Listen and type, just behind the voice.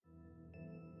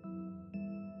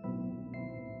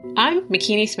I'm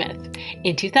McKinney Smith.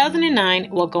 In 2009,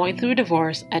 while going through a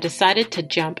divorce, I decided to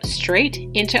jump straight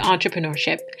into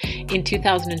entrepreneurship. In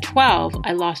 2012,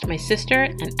 I lost my sister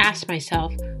and asked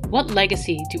myself, what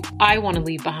legacy do I want to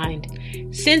leave behind?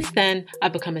 Since then,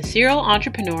 I've become a serial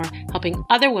entrepreneur, helping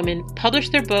other women publish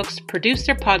their books, produce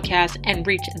their podcasts, and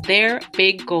reach their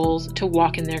big goals to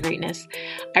walk in their greatness.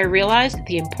 I realized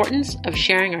the importance of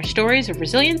sharing our stories of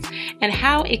resilience and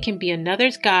how it can be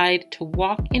another's guide to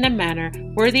walk in a manner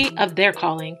worthy of their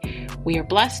calling. We are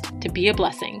blessed to be a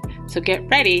blessing, so get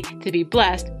ready to be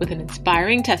blessed with an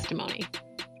inspiring testimony.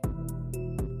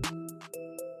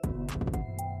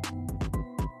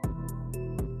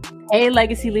 Hey,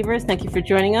 Legacy Leavers, thank you for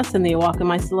joining us in the Walk in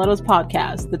My Stilettos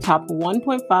podcast, the top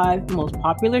 1.5 most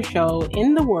popular show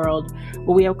in the world,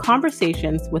 where we have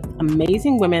conversations with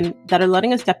amazing women that are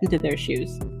letting us step into their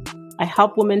shoes. I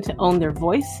help women to own their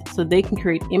voice so they can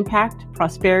create impact,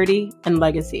 prosperity, and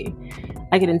legacy.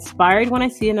 I get inspired when I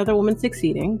see another woman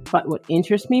succeeding, but what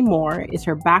interests me more is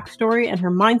her backstory and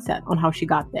her mindset on how she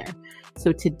got there.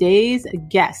 So today's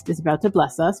guest is about to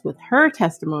bless us with her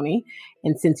testimony,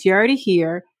 and since you're already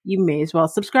here, you may as well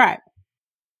subscribe.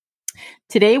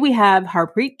 Today we have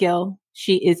Harprit Gill.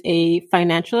 She is a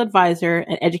financial advisor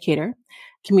and educator,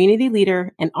 community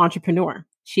leader, and entrepreneur.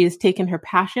 She has taken her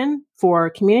passion for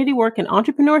community work and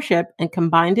entrepreneurship and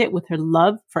combined it with her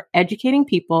love for educating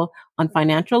people on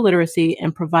financial literacy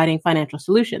and providing financial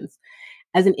solutions.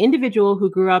 As an individual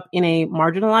who grew up in a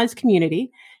marginalized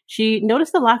community, she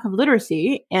noticed the lack of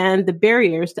literacy and the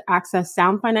barriers to access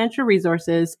sound financial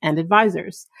resources and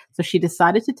advisors. So she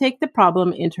decided to take the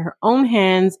problem into her own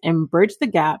hands and bridge the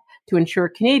gap to ensure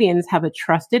Canadians have a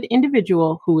trusted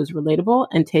individual who is relatable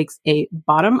and takes a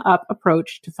bottom-up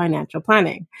approach to financial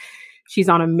planning. She's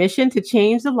on a mission to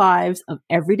change the lives of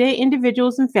everyday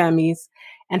individuals and families,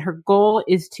 and her goal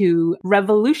is to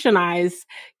revolutionize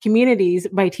communities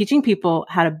by teaching people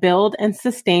how to build and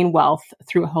sustain wealth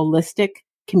through a holistic,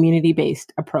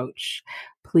 community-based approach.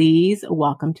 Please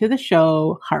welcome to the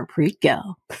show, Harprit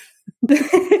Gill.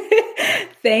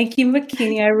 Thank you,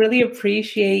 McKinney. I really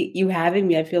appreciate you having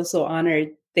me. I feel so honored.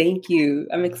 Thank you.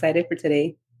 I'm excited for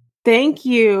today. Thank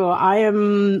you. I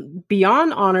am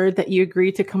beyond honored that you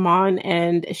agreed to come on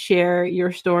and share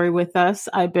your story with us.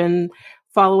 I've been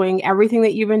following everything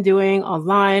that you've been doing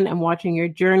online and watching your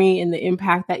journey and the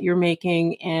impact that you're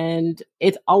making. And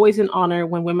it's always an honor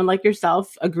when women like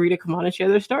yourself agree to come on and share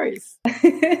their stories.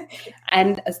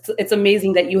 And it's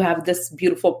amazing that you have this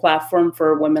beautiful platform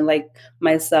for women like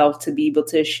myself to be able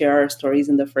to share our stories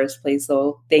in the first place.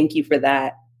 So thank you for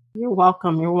that. You're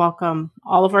welcome. You're welcome.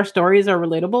 All of our stories are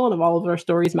relatable and all of our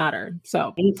stories matter.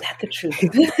 So ain't that the truth?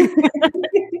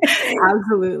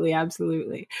 Absolutely.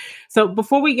 Absolutely. So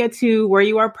before we get to where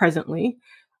you are presently,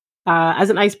 as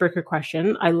an icebreaker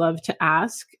question, I love to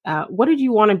ask, what did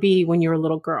you want to be when you were a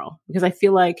little girl? Because I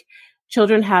feel like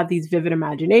children have these vivid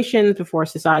imaginations before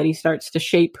society starts to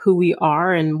shape who we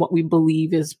are and what we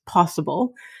believe is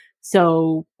possible.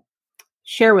 So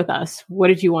share with us, what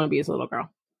did you want to be as a little girl?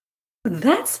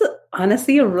 That's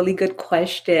honestly a really good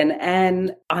question.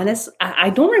 And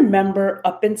I don't remember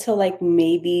up until like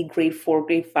maybe grade 4,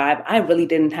 grade 5, I really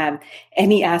didn't have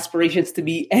any aspirations to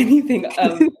be anything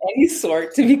of any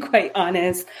sort, to be quite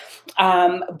honest.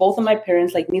 Both of my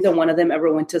parents, like neither one of them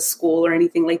ever went to school or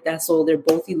anything like that. So they're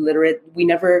both illiterate. We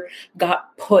never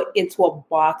got put into a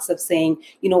box of saying,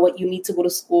 you know what, you need to go to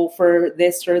school for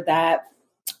this or that.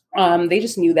 They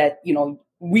just knew that, you know,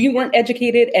 we weren't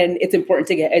educated and it's important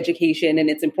to get education and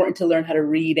it's important to learn how to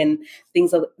read and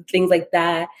things like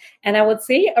that. And I would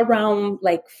say around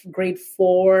like grade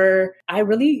 4, I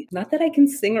really, not that I can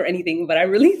sing or anything, but I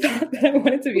really thought that I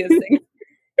wanted to be a singer.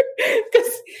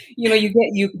 Because, you know,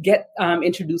 you get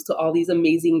introduced to all these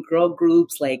amazing girl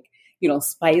groups like, you know,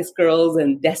 Spice Girls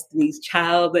and Destiny's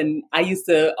Child. And I used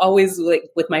to always,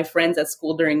 like, with my friends at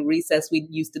school during recess, we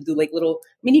used to do like little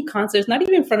mini concerts, not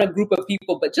even in front of a group of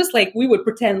people, but just like we would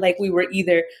pretend like we were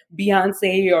either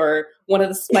Beyonce or one of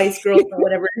the Spice Girls or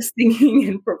whatever, singing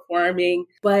and performing.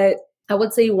 But I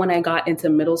would say when I got into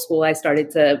middle school, I started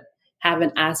to have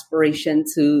an aspiration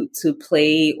to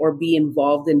play or be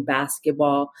involved in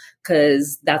basketball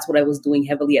because that's what I was doing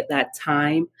heavily at that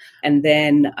time. And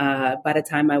then by the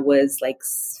time I was like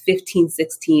 15,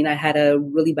 16, I had a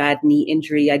really bad knee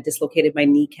injury. I dislocated my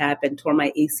kneecap and tore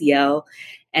my ACL.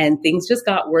 And things just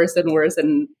got worse and worse.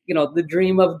 And, you know, the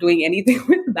dream of doing anything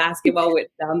with basketball went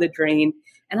down the drain.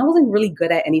 And I wasn't really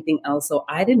good at anything else. So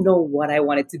I didn't know what I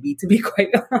wanted to be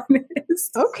quite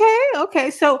honest. Okay.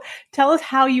 So tell us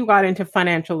how you got into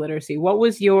financial literacy. What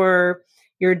was your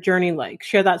journey like?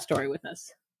 Share that story with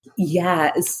us.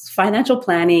 Yeah, it's financial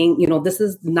planning. This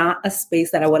is not a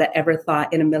space that I would have ever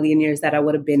thought in a million years that I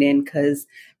would have been in, because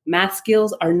math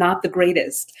skills are not the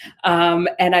greatest.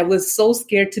 And I was so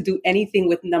scared to do anything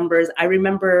with numbers. I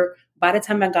remember by the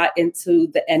time I got into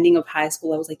the ending of high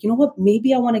school, I was like, you know what,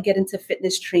 maybe I want to get into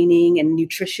fitness training and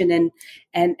nutrition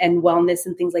and wellness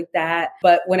and things like that.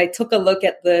 But when I took a look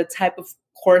at the type of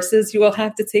courses you will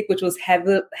have to take, which was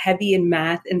heavy in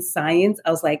math and science,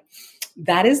 I was like,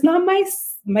 that is not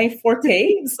my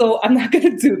forte. So I'm not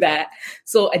going to do that.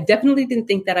 So I definitely didn't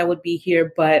think that I would be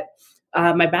here, but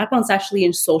my background's actually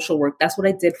in social work. That's what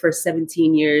I did for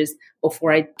 17 years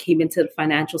before I came into the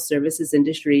financial services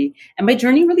industry. And my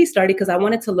journey really started because I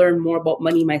wanted to learn more about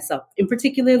money myself, and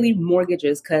particularly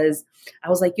mortgages, because I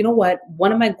was like, you know what?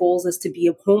 One of my goals is to be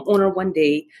a homeowner one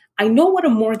day. I know what a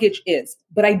mortgage is,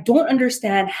 but I don't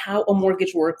understand how a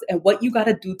mortgage works and what you got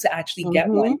to do to actually get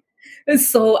one.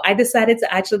 So I decided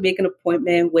to actually make an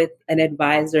appointment with an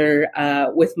advisor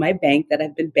with my bank that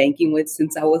I've been banking with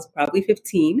since I was probably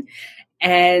 15.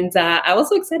 And I was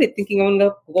so excited, thinking I'm going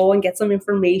to go and get some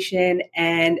information.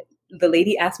 And the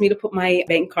lady asked me to put my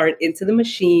bank card into the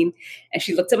machine. And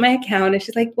she looked at my account and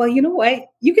she's like, well, you know what?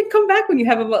 You can come back when you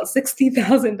have about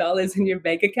 $60,000 in your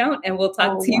bank account and we'll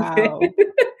talk to you then.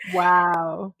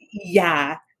 Wow.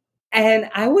 Yeah. And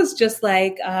I was just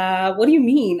like, what do you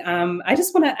mean? I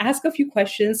just want to ask a few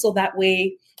questions so that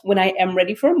way when I am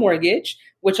ready for a mortgage,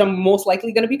 which I'm most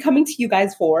likely going to be coming to you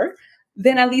guys for,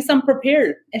 then at least I'm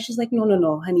prepared. And she's like,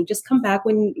 no, honey, just come back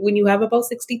when you have about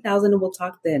 60,000 and we'll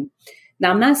talk then.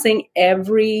 Now, I'm not saying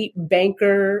every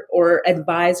banker or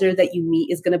advisor that you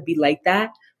meet is going to be like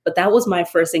that, but that was my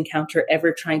first encounter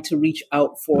ever trying to reach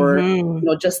out for,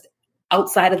 just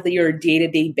outside of your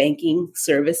day-to-day banking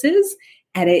services.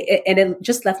 And it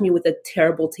just left me with a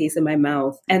terrible taste in my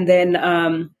mouth. And then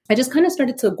I just kind of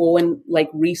started to go and like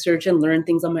research and learn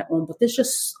things on my own. But there's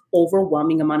just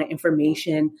overwhelming amount of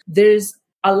information. There's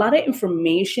a lot of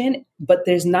information, but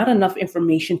there's not enough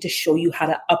information to show you how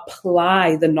to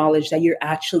apply the knowledge that you're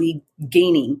actually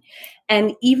gaining.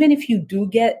 And even if you do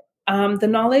get the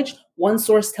knowledge, one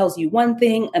source tells you one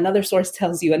thing, another source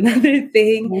tells you another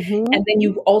thing. And then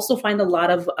you also find a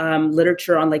lot of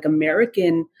literature on like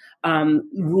American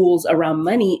rules around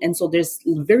money. And so there's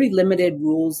very limited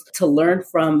rules to learn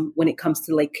from when it comes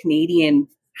to like Canadian,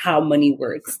 how money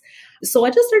works. So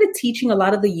I just started teaching a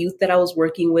lot of the youth that I was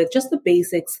working with, just the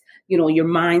basics, your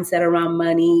mindset around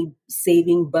money,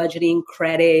 saving, budgeting,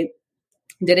 credit.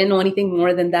 Didn't know anything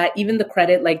more than that. Even the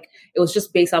credit, like it was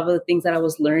just based off of the things that I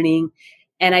was learning.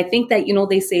 And I think that,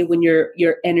 they say when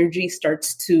your energy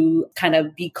starts to kind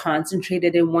of be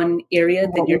concentrated in one area,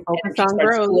 then your energy starts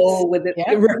to flow with it.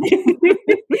 Yeah. Right?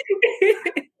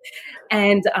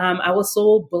 And I was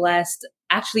so blessed.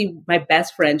 Actually, my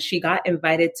best friend, she got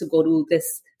invited to go to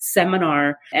this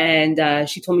seminar and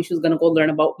she told me she was going to go learn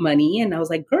about money. And I was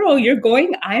like, girl, you're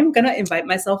going? I'm going to invite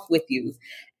myself with you.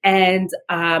 And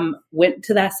went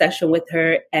to that session with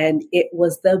her. And it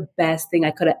was the best thing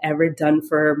I could have ever done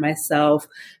for myself,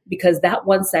 because that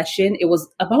one session, it was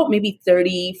about maybe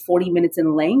 30, 40 minutes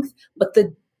in length. But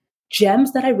the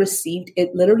gems that I received,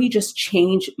 it literally just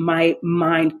changed my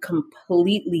mind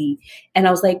completely. And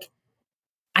I was like,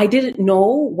 I didn't know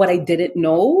what I didn't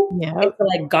know until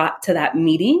I got to that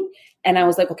meeting. And I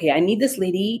was like, okay, I need this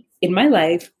lady in my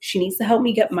life. She needs to help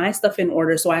me get my stuff in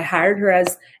order. So I hired her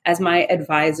as my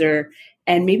advisor.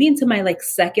 And maybe into my like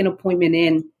second appointment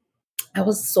in, I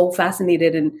was so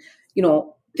fascinated, and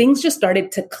things just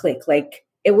started to click. Like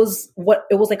it was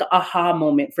like an aha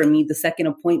moment for me, the second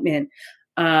appointment.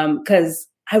 Because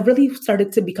I really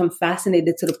started to become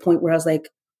fascinated to the point where I was like,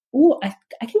 oh, I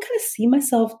can kind of see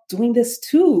myself doing this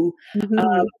too.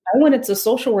 I went into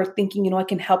social work thinking, I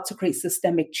can help to create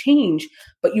systemic change.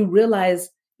 But you realize,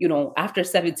 after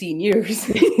 17 years,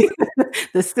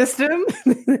 the system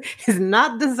is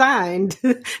not designed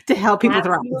to help people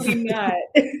thrive. Absolutely not.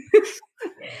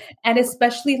 And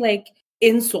especially like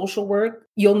in social work,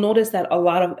 you'll notice that a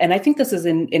lot of, and I think this is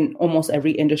in almost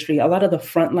every industry, a lot of the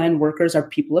frontline workers are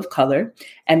people of color.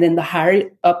 And then the higher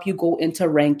up you go into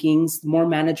rankings, more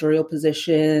managerial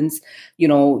positions, ED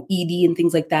and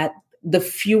things like that, the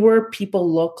fewer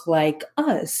people look like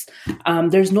us.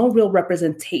 There's no real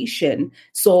representation.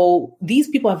 So these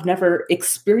people have never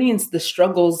experienced the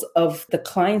struggles of the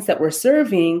clients that we're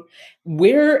serving.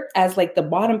 We're as like the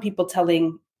bottom people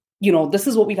telling, this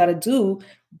is what we got to do,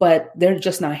 but they're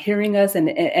just not hearing us. And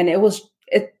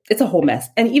it's a whole mess.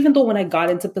 And even though when I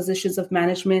got into positions of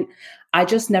management, I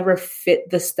just never fit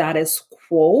the status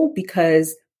quo,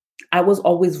 because I was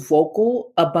always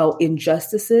vocal about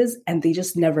injustices and they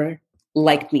just never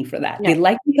liked me for that. Yeah. They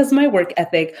liked me because of my work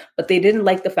ethic, but they didn't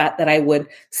like the fact that I would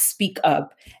speak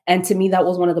up. And to me, that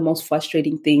was one of the most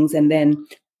frustrating things. And then,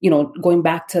 going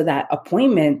back to that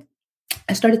appointment,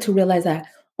 I started to realize that,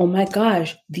 oh my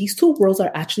gosh, these two worlds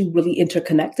are actually really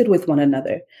interconnected with one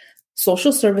another.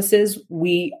 Social services,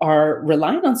 we are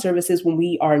relying on services when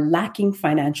we are lacking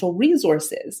financial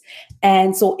resources.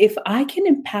 And so if I can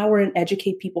empower and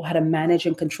educate people how to manage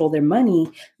and control their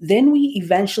money, then we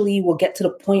eventually will get to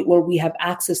the point where we have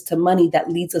access to money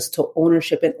that leads us to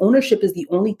ownership. And ownership is the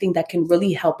only thing that can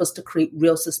really help us to create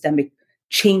real systemic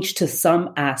change to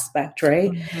some aspect,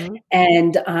 right? Mm-hmm.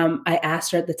 And I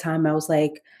asked her at the time, I was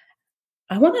like,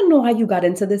 I want to know how you got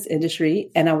into this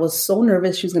industry. And I was so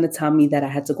nervous she was going to tell me that I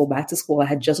had to go back to school. I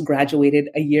had just graduated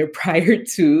a year prior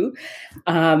to.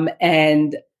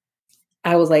 And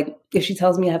I was like, if she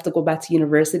tells me I have to go back to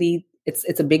university,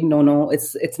 it's a big no-no.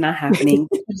 It's not happening.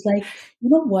 She's like, you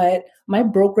know what? My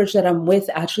brokerage that I'm with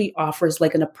actually offers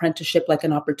like an apprenticeship, like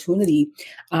an opportunity.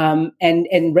 And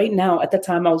right now, at the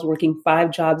time, I was working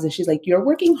 5 jobs, and she's like, you're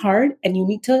working hard, and you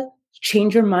need to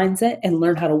change your mindset and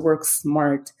learn how to work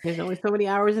smart. There's only so many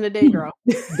hours in a day, girl.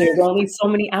 There's only so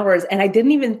many hours. And I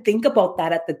didn't even think about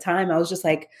that at the time. I was just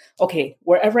like, okay,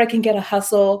 wherever I can get a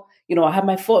hustle, I have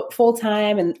my full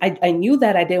time. And I knew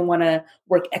that I didn't want to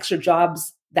work extra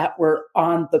jobs that were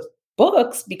on the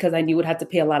books because I knew it had to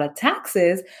pay a lot of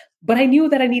taxes, but I knew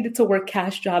that I needed to work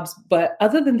cash jobs. But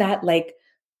other than that, like,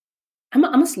 I'm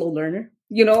a slow learner.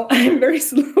 I'm very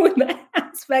slow in that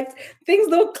aspect. Things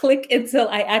don't click until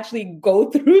I actually go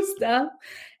through stuff.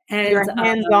 And you're a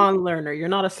hands-on learner. You're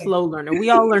not a slow learner. We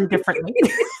all learn differently.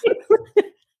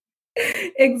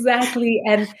 Exactly.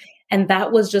 And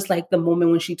that was just like the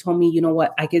moment when she told me, you know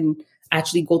what, I can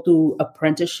actually go through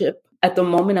apprenticeship. At the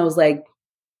moment, I was like,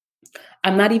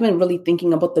 I'm not even really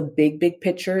thinking about the big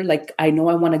picture. Like, I know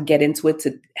I want to get into it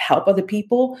to help other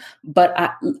people, but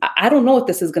I don't know if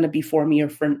this is going to be for me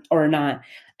or not.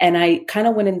 And I kind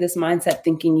of went in this mindset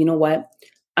thinking, you know what,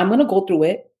 I'm going to go through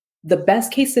it. The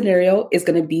best case scenario is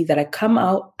going to be that I come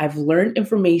out, I've learned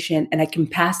information, and I can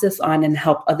pass this on and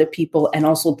help other people, and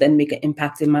also then make an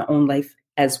impact in my own life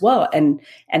as well, and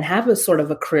have a sort of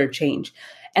a career change.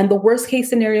 And the worst case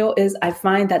scenario is I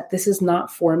find that this is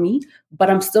not for me, but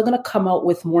I'm still going to come out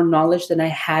with more knowledge than I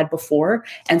had before.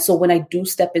 And so when I do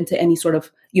step into any sort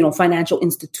of, financial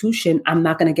institution, I'm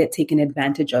not going to get taken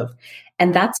advantage of.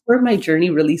 And that's where my journey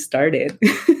really started.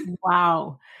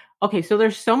 Wow. Okay, so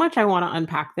there's so much I want to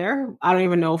unpack there. I don't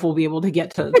even know if we'll be able to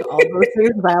get to all those things,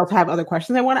 because I also have other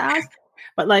questions I want to ask.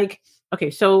 But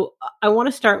okay, so I want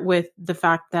to start with the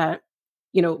fact that,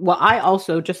 I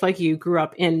also, just like you, grew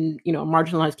up in, a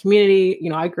marginalized community.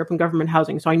 I grew up in government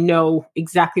housing, so I know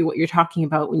exactly what you're talking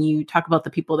about when you talk about the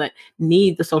people that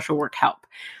need the social work help.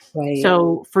 Right.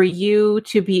 So for you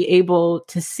to be able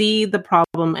to see the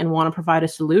problem and want to provide a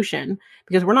solution,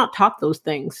 because we're not taught those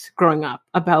things growing up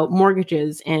about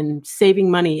mortgages and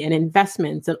saving money and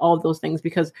investments and all of those things,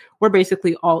 because we're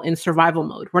basically all in survival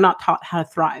mode. We're not taught how to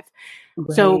thrive.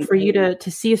 Right. So for you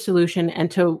to see a solution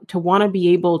and to want to be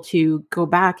able to go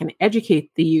back and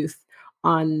educate the youth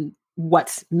on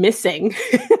what's missing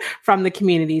from the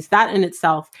communities, that in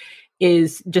itself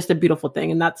is just a beautiful thing.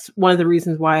 And that's one of the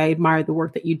reasons why I admire the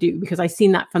work that you do, because I've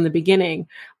seen that from the beginning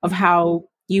of how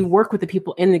you work with the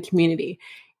people in the community.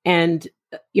 And,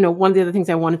 one of the other things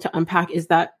I wanted to unpack is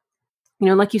that,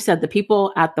 like you said, the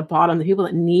people at the bottom, the people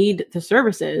that need the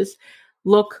services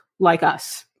look like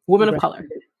us, women of color,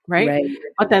 right?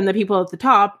 But then the people at the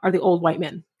top are the old white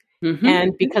men. Mm-hmm.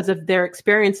 And because of their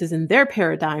experiences and their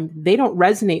paradigm, they don't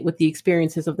resonate with the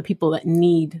experiences of the people that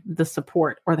need the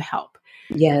support or the help.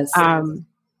 Yes. And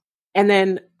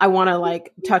then I want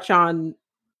to touch on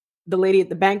the lady at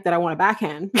the bank that I want to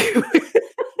backhand.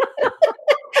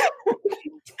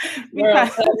 Girl,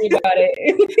 tell me about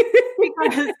it.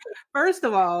 Because first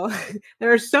of all,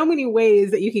 there are so many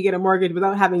ways that you can get a mortgage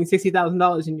without having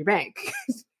 $60,000 in your bank.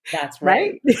 That's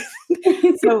right.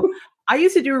 So I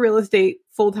used to do real estate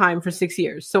full time for 6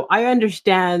 years. So I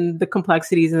understand the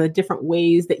complexities and the different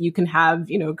ways that you can have,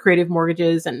 creative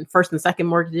mortgages and first and second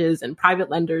mortgages and private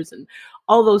lenders and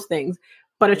all those things.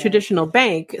 But a traditional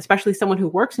bank, especially someone who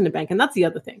works in a bank, and that's the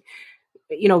other thing,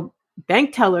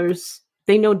 bank tellers,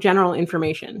 they know general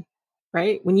information,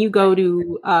 right? When you go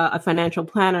to a financial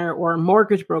planner or a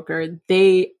mortgage broker,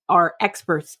 they are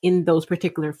experts in those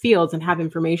particular fields and have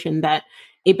information that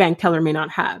a bank teller may not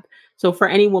have. So for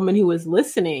any woman who is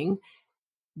listening,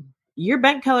 your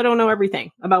bank teller don't know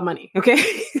everything about money, okay?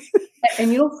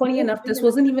 And funny enough, this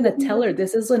wasn't even a teller.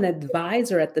 This is an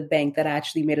advisor at the bank that I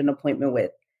actually made an appointment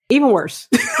with. Even worse.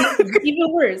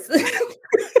 Even worse.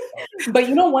 But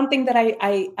one thing that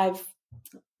I've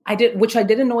which I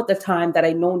didn't know at the time that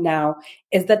I know now,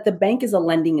 is that the bank is a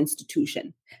lending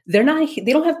institution. They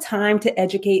don't have time to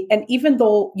educate. And even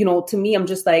though, to me, I'm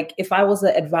just like, if I was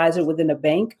an advisor within a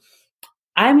bank,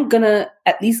 I'm going to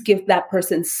at least give that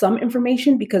person some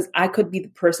information, because I could be the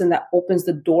person that opens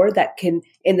the door that can,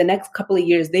 in the next couple of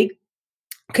years, they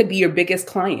could be your biggest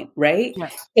client, right?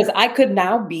 Yes. Because I could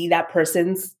now be that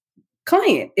person's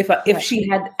client if she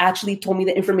had actually told me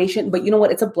the information. But you know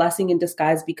what? It's a blessing in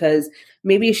disguise, because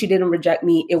maybe if she didn't reject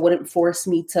me, it wouldn't force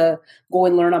me to go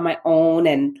and learn on my own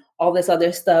and all this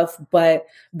other stuff. But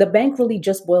the bank really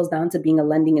just boils down to being a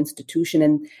lending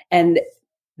institution, and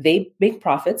they make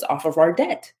profits off of our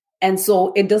debt. And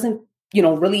so it doesn't,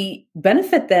 really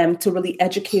benefit them to really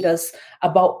educate us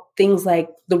about things like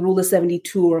the rule of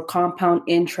 72 or compound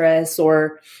interest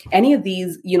or any of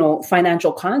these,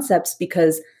 financial concepts,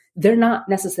 because they're not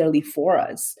necessarily for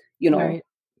us, Right.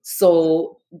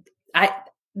 So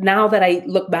now that I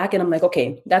look back and I'm like,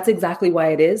 okay, that's exactly why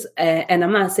it is. And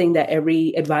I'm not saying that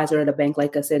every advisor at a bank,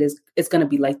 like I said, is going to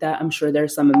be like that. I'm sure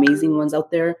there's some amazing ones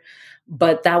out there,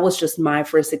 but that was just my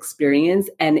first experience.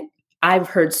 And I've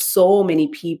heard so many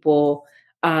people,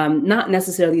 not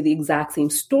necessarily the exact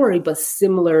same story, but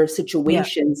similar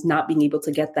situations, not being able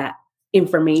to get that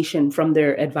information from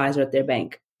their advisor at their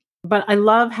bank. But I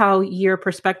love how your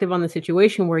perspective on the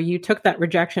situation, where you took that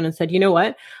rejection and said, you know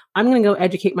what, I'm going to go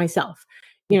educate myself.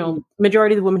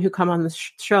 Majority of the women who come on the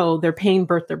show, they're paying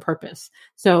birth their purpose.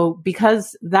 So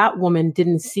because that woman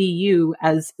didn't see you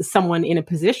as someone in a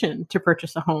position to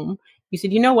purchase a home, you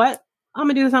said, you know what, I'm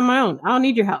going to do this on my own. I don't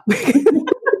need your help.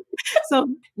 So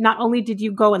not only did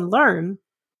you go and learn,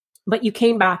 but you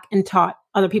came back and taught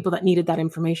other people that needed that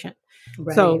information.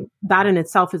 Right. So that in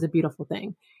itself is a beautiful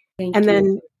thing. Thank you.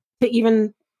 Then to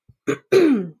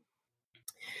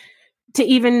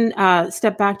even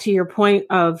step back to your point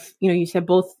of, you said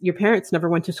both your parents never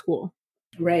went to school.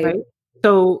 Right.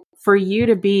 So for you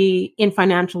to be in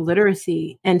financial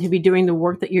literacy and to be doing the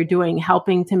work that you're doing,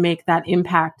 helping to make that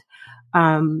impact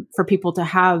for people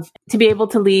to be able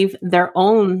to leave their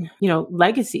own,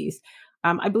 legacies.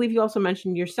 I believe you also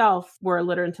mentioned yourself were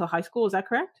illiterate until high school. Is that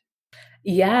correct?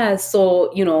 Yeah.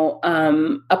 So,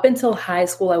 up until high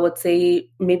school, I would say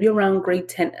maybe around grade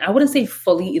 10, I wouldn't say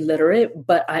fully illiterate,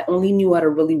 but I only knew how to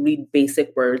really read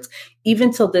basic words.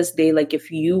 Even till this day, like if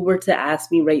you were to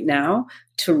ask me right now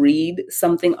to read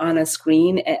something on a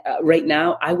screen right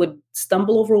now, I would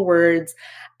stumble over words.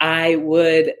 I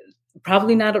would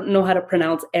probably not know how to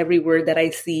pronounce every word that I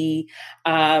see.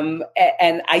 And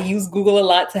I use Google a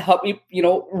lot to help me,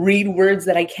 read words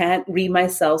that I can't read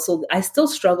myself. So I still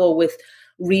struggle with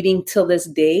reading till this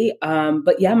day.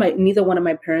 But yeah, neither one of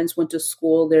my parents went to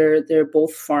school. They're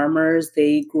both farmers.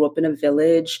 They grew up in a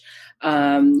village,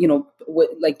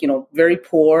 very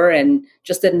poor, and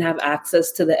just didn't have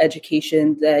access to the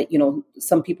education that,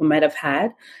 some people might have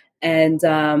had. And,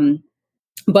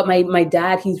 but my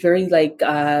dad, he's very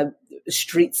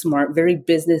street smart, very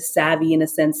business savvy, in a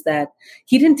sense that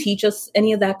he didn't teach us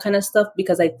any of that kind of stuff,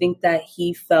 because I think that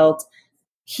he felt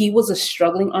he was a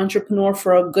struggling entrepreneur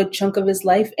for a good chunk of his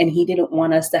life, and he didn't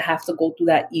want us to have to go through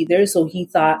that either. So he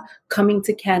thought coming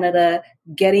to Canada,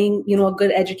 getting, a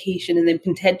good education, and then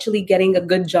potentially getting a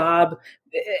good job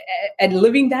and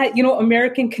living that,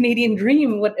 American Canadian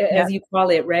dream, as you call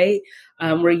it, right?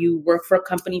 Where you work for a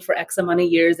company for X amount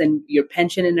of years and your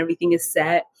pension and everything is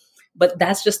set. But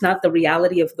that's just not the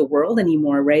reality of the world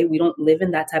anymore, right? We don't live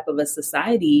in that type of a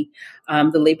society.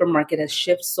 The labor market has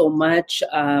shifted so much.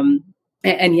 And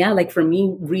yeah, like for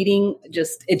me, reading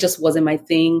it just wasn't my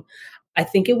thing. I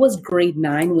think it was grade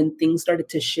 9 when things started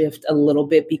to shift a little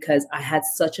bit, because I had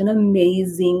such an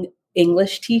amazing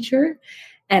English teacher.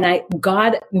 And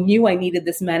God knew I needed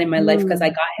this man in my life, because I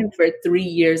got him for 3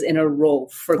 years in a row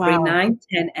for grade 9,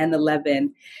 10, and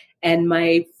 11. And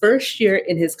my first year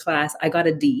in his class, I got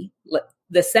a D.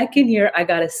 The second year, I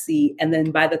got a C. And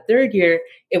then by the third year,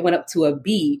 it went up to a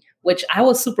B, which I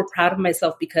was super proud of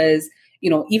myself, because,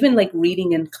 even like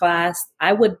reading in class,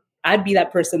 I'd be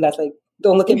that person that's like,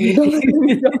 don't look at me, don't look at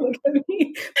me, don't look at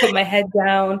me, put my head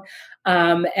down.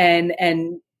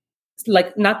 And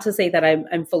like, not to say that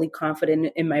I'm fully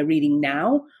confident in my reading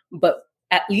now, but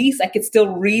at least I could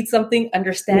still read something,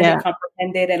 understand it,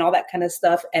 comprehend it, and all that kind of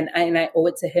stuff. And I owe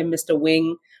it to him, Mr.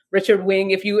 Wing, Richard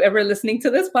Wing. If you ever listening to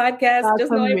this podcast, That's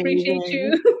just know amazing. I appreciate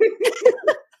you.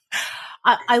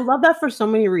 I love that for so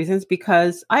many reasons,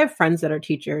 because I have friends that are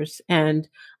teachers, and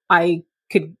I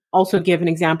could also give an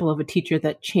example of a teacher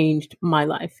that changed my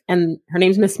life. And her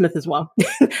name's Miss Smith as well.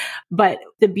 But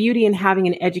the beauty in having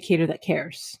an educator that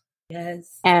cares.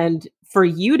 Yes. And for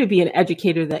you to be an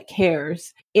educator that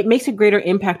cares, it makes a greater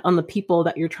impact on the people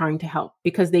that you're trying to help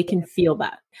because they can feel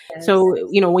that. Yes. So,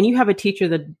 when you have a teacher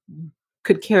that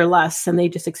could care less and they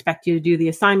just expect you to do the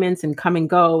assignments and come and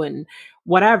go and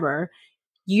whatever,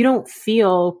 you don't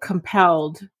feel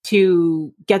compelled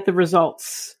to get the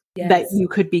results that you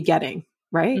could be getting,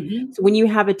 right? Mm-hmm. So when you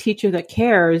have a teacher that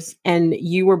cares and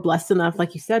you were blessed enough,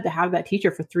 like you said, to have that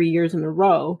teacher for 3 years in a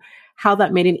row, how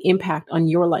that made an impact on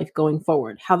your life going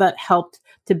forward, how that helped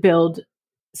to build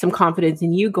some confidence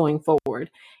in you going forward.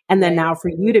 And then now for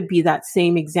you to be that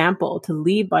same example, to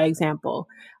lead by example,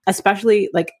 especially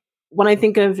like when I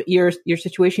think of your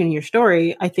situation and your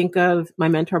story, I think of my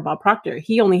mentor, Bob Proctor.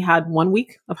 He only had 1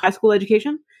 week of high school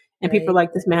education, and people are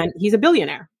like, this man, he's a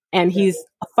billionaire and he's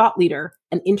a thought leader,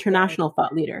 an international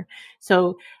thought leader.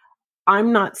 So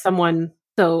I'm not someone,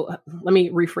 so let me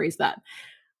rephrase that.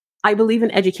 I believe in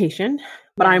education,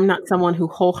 but I'm not someone who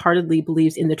wholeheartedly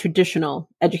believes in the traditional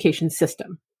education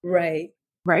system. Right.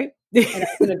 Right. And I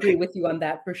can agree with you on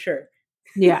that for sure.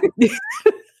 Yeah.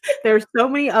 There's so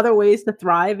many other ways to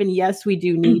thrive. And yes, we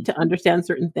do need to understand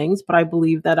certain things, but I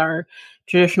believe that our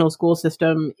traditional school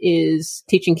system is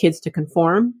teaching kids to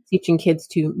conform, teaching kids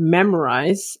to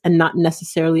memorize and not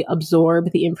necessarily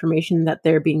absorb the information that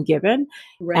they're being given,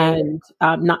 and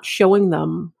not showing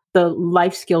them the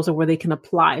life skills of where they can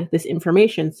apply this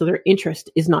information. So their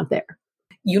interest is not there.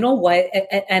 You know what?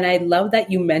 And I love that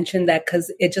you mentioned that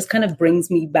because it just kind of brings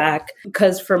me back.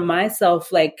 Because for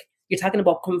myself, like, you're talking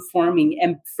about conforming.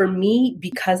 And for me,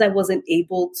 because I wasn't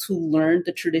able to learn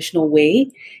the traditional way,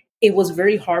 it was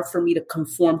very hard for me to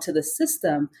conform to the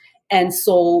system. And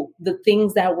so the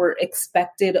things that were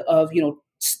expected of,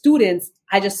 students,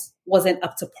 I just wasn't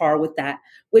up to par with that,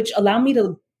 which allowed me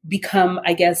to become,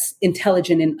 I guess,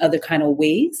 intelligent in other kind of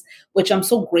ways, which I'm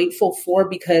so grateful for,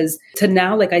 because to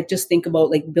now, like, I just think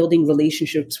about like building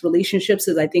relationships. Relationships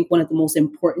is, I think, one of the most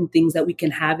important things that we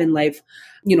can have in life.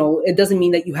 It doesn't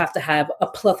mean that you have to have a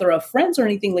plethora of friends or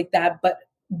anything like that, but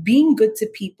being good to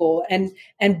people and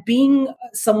being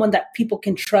someone that people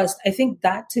can trust, I think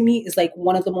that to me is like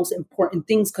one of the most important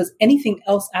things, because anything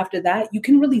else after that, you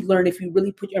can really learn if you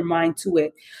really put your mind to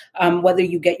it. Whether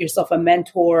you get yourself a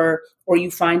mentor or you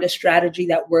find a strategy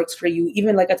that works for you.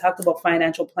 Even like I talked about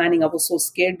financial planning, I was so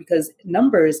scared because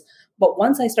numbers. But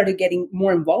once I started getting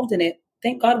more involved in it,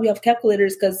 thank God we have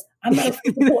calculators, because I'm not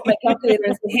afraid to pull up my calculator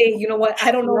and say, hey, you know what?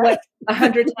 I don't know what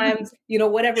 100 times,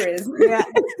 whatever it is. Yeah.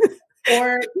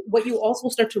 Or what you also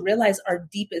start to realize, our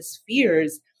deepest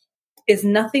fears is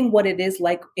nothing what it is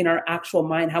like in our actual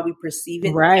mind, how we perceive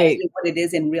it, right? What it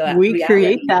is in we reality.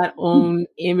 Create that own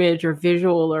image or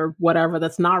visual or whatever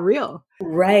that's not real.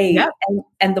 Right. Yep.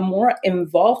 And the more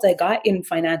involved I got in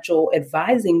financial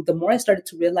advising, the more I started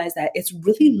to realize that it's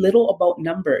really little about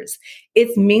numbers.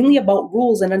 It's mainly about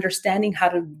rules and understanding how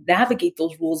to navigate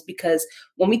those rules. Because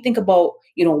when we think about,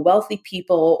 wealthy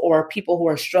people or people who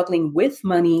are struggling with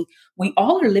money, we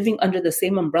all are living under the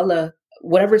same umbrella,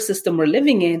 whatever system we're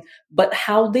living in, but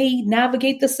how they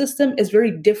navigate the system is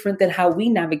very different than how we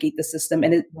navigate the system.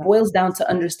 And it boils down to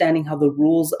understanding how the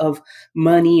rules of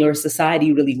money or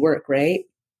society really work, right?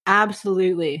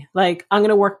 Absolutely. Like, I'm going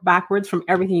to work backwards from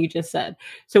everything you just said.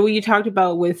 So what you talked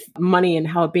about with money and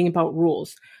how it being about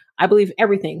rules, I believe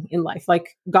everything in life,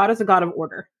 like God is a God of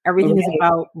order. Everything is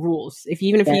about rules.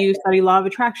 Even if you study law of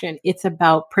attraction, it's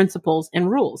about principles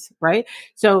and rules, right?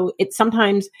 So it's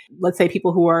sometimes, let's say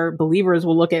people who are believers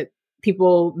will look at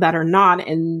people that are not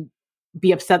and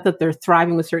be upset that they're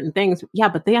thriving with certain things. Yeah,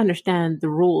 but they understand the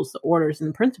rules, the orders, and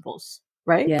the principles,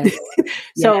 right? Yes.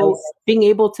 So being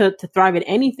able to thrive at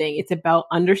anything, it's about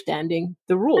understanding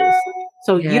the rules.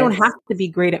 So you don't have to be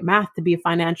great at math to be a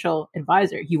financial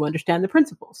advisor. You understand the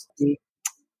principles.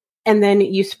 And then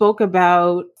you spoke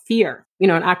about fear. An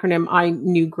acronym I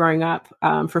knew growing up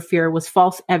for fear was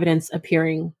false evidence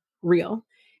appearing real.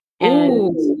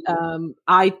 And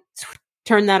I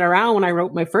turned that around when I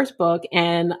wrote my first book,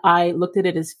 and I looked at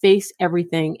it as face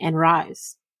everything and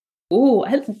rise. Ooh,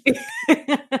 I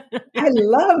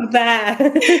love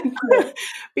that.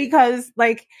 Because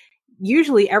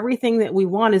usually everything that we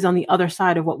want is on the other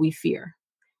side of what we fear.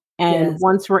 And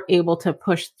once we're able to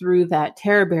push through that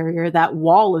terror barrier, that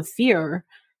wall of fear,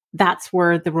 that's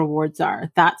where the rewards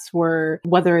are. That's where,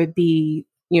 whether it be,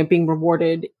 being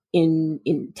rewarded in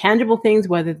tangible things,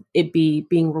 whether it be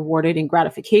being rewarded in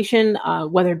gratification,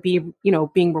 whether it be,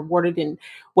 being rewarded in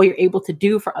what you're able to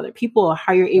do for other people or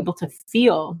how you're able to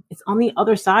feel, it's on the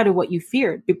other side of what you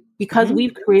feared, because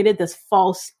we've created this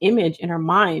false image in our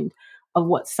mind of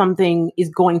what something is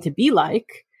going to be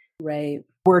like. Right.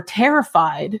 We're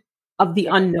terrified of the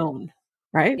unknown,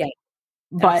 right? Yeah.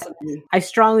 But absolutely. I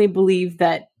strongly believe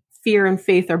that fear and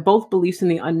faith are both beliefs in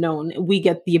the unknown. We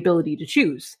get the ability to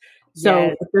choose. So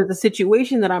Yes. if there's a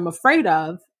situation that I'm afraid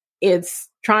of, it's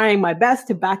trying my best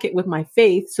to back it with my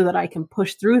faith so that I can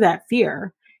push through that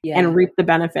fear and Yeah. reap the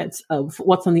benefits of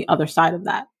what's on the other side of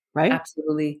that. Right.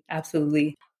 Absolutely.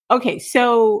 Absolutely. Okay.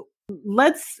 So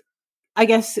let's, I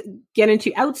guess, get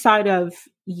into outside of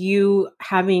you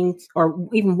having or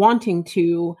even wanting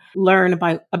to learn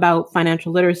about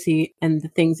financial literacy and the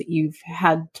things that you've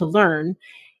had to learn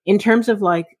in terms of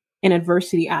like an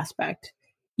adversity aspect.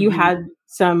 You Mhm. had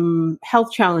some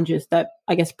health challenges that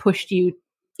I guess pushed you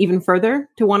even further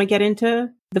to want to get into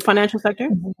the financial sector.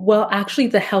 Well, actually,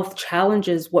 the health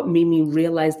challenges what made me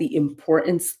realize the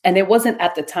importance. And it wasn't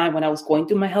at the time when I was going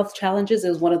through my health challenges. It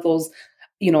was one of those,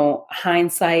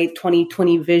 hindsight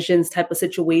 2020 visions type of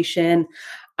situation,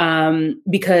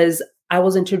 because I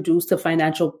was introduced to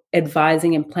financial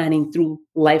advising and planning through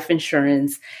life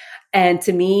insurance. And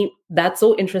to me, that's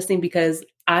so interesting because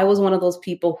I was one of those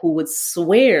people who would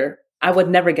swear I would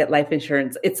never get life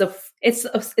insurance. It's a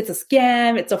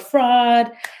scam. It's a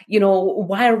fraud.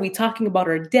 Why are we talking about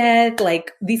our debt?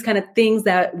 Like these kind of things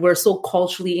that we're so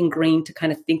culturally ingrained to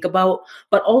kind of think about,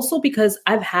 but also because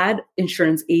I've had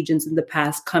insurance agents in the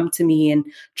past come to me and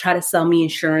try to sell me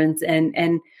insurance,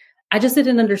 and I just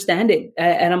didn't understand it.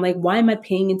 And I'm like, why am I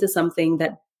paying into something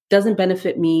that doesn't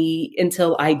benefit me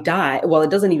until I die? Well, it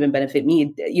doesn't even benefit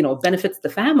me, it benefits the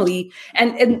family.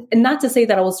 And not to say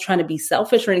that I was trying to be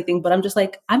selfish or anything, but I'm just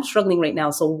like, I'm struggling right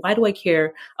now. So why do I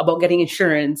care about getting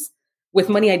insurance with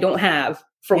money I don't have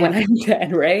for when I'm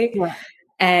dead, right? Yeah.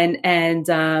 And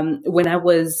when I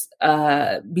was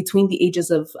between the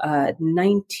ages of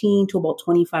 19 to about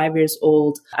 25 years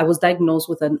old, I was diagnosed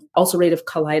with an ulcerative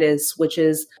colitis, which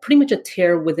is pretty much a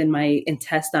tear within my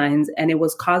intestines, and it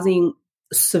was causing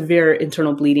severe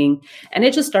internal bleeding. And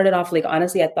it just started off like,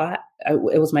 honestly, I thought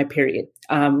it was my period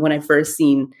when I first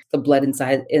seen the blood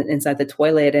inside the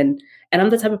toilet. And I'm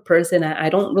the type of person, I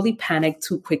don't really panic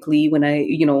too quickly when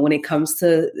when it comes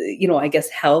to, I guess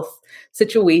health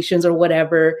situations or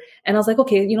whatever. And I was like,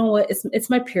 okay, you know what? It's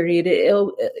my period.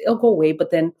 It'll go away.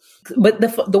 But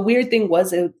the weird thing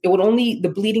was it would only, the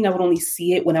bleeding, I would only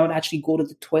see it when I would actually go to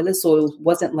the toilet. So it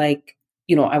wasn't like,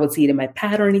 I would see it in my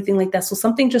pad or anything like that. So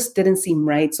something just didn't seem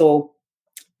right. So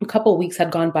a couple of weeks had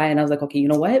gone by and I was like, okay, you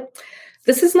know what?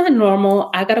 This is not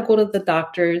normal. I got to go to the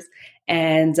doctors.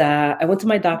 And I went to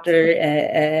my doctor,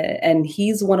 and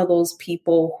he's one of those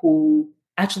people who,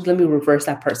 actually, let me reverse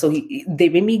that part. So they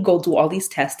made me go do all these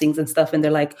testings and stuff. And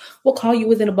they're like, we'll call you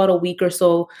within about a week or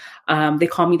so. They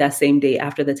called me that same day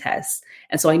after the test.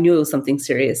 And so I knew it was something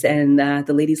serious. And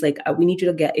the lady's like, we need you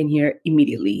to get in here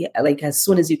immediately, like as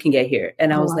soon as you can get here.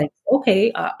 And I was like,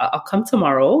 okay, I'll come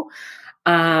tomorrow.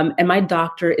 And my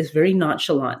doctor is very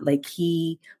nonchalant. Like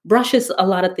he brushes a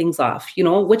lot of things off,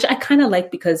 which I kind of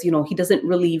like because, he doesn't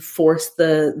really force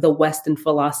the Western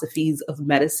philosophies of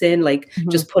medicine, like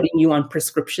just putting you on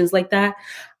prescriptions like that.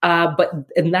 But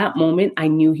in that moment, I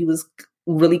knew he was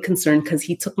really concerned because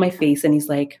he took my face and he's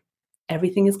like,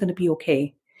 everything is going to be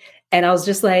okay. And I was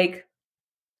just like,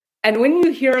 and when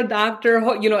you hear a doctor,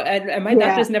 and my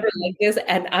doctor's never like this,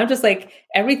 and I'm just like,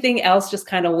 everything else just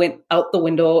kind of went out the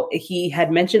window. He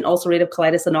had mentioned ulcerative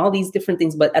colitis and all these different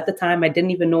things, but at the time I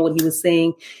didn't even know what he was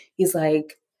saying. He's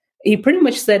like, he pretty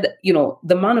much said, the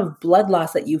amount of blood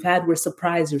loss that you've had, we're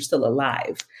surprised you're still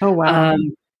alive. Oh, wow.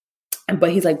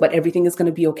 But he's like, but everything is going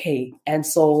to be okay. And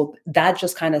so that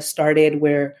just kind of started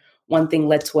where one thing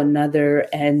led to another.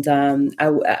 And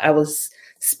I was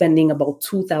spending about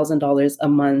 $2,000 a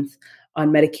month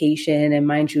on medication. And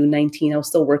mind you, 19, I was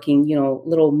still working,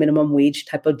 little minimum wage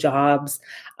type of jobs.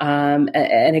 And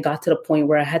it got to the point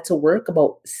where I had to work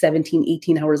about 17,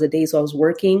 18 hours a day. So I was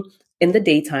working in the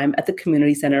daytime at the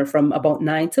community center from about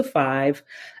 9 to 5,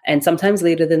 and sometimes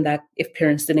later than that if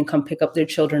parents didn't come pick up their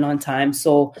children on time.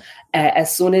 So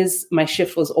as soon as my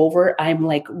shift was over, I'm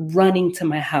like running to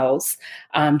my house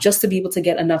just to be able to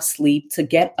get enough sleep, to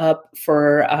get up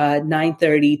for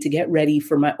 9:30 to get ready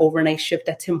for my overnight shift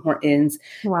at Tim Hortons.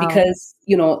 Wow. Because,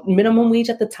 minimum wage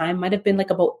at the time might have been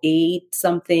like about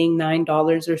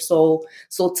 $9 or so.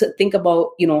 So to think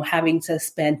about, having to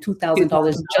spend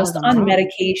 $2,000 just on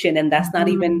medication, and that's not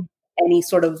even any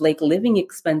sort of like living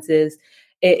expenses.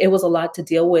 It was a lot to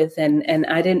deal with. And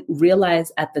I didn't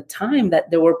realize at the time that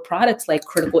there were products like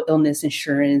critical illness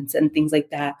insurance and things like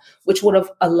that, which would have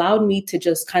allowed me to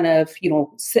just kind of,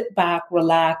 sit back,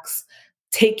 relax,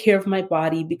 take care of my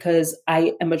body, because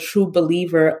I am a true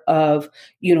believer of,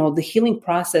 the healing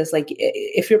process. Like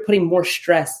if you're putting more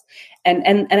stress and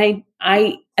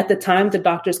I at the time, the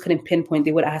doctors couldn't pinpoint.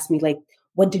 They would ask me like,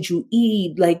 what did you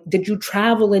eat? Like, did you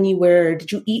travel anywhere?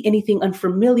 Did you eat anything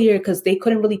unfamiliar? Because they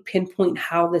couldn't really pinpoint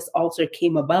how this ulcer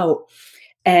came about.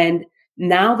 And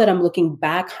now that I'm looking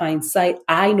back, hindsight,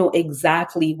 I know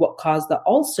exactly what caused the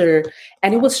ulcer,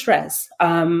 and it was stress.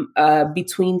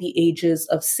 Between the ages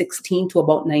of 16 to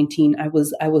about 19, I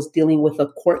was dealing with a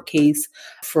court case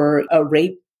for a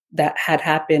rape that had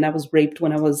happened. I was raped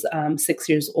when I was 6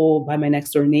 years old by my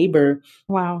next door neighbor.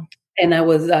 Wow. And I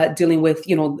was dealing with,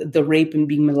 the rape and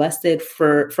being molested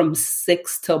from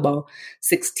 6 to about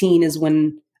 16 is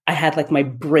when I had like my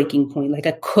breaking point. Like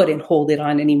I couldn't hold it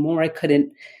on anymore. I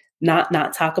couldn't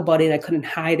not talk about it. I couldn't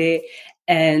hide it.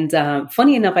 And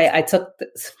funny enough, I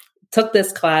took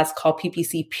this class called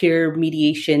PPC, Peer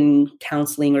Mediation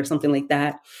Counseling or something like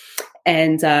that.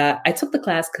 And I took the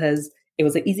class because it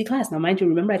was an easy class. Now, mind you,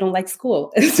 remember, I don't like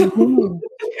school. So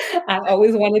I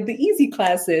always wanted the easy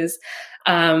classes.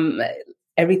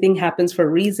 Everything happens for a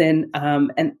reason.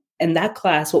 And in that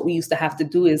class, what we used to have to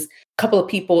do is a couple of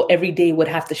people every day would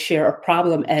have to share a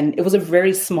problem. And it was a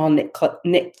very small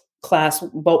knit class,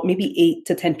 about maybe 8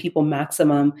 to 10 people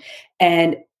maximum.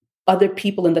 And other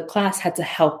people in the class had to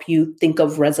help you think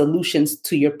of resolutions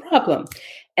to your problem.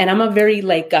 And I'm a very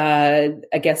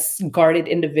I guess, guarded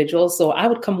individual. So I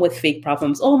would come with fake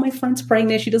problems. Oh, my friend's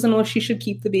pregnant. She doesn't know if she should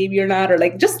keep the baby or not. Or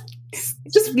like, just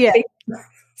yeah. fake.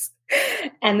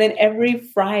 And then every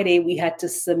Friday we had to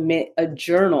submit a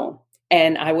journal,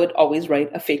 and I would always write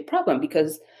a fake problem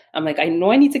because I'm like, I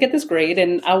know I need to get this grade,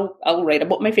 and I'll write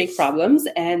about my fake problems,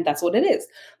 and that's what it is.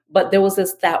 But there was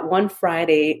that one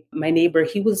Friday, my neighbor,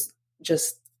 he was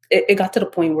just, it got to the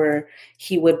point where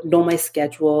he would know my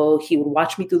schedule. He would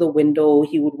watch me through the window.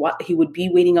 He would be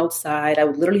waiting outside. I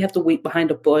would literally have to wait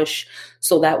behind a bush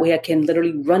so that way I can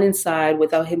literally run inside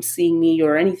without him seeing me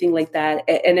or anything like that.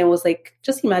 And it was like,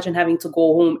 just imagine having to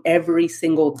go home every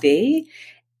single day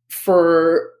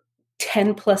for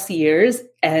 10 plus years.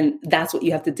 And that's what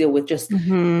you have to deal with, just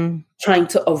trying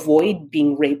to avoid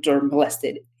being raped or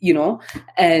molested,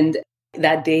 And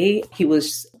that day he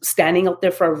was standing out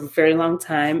there for a very long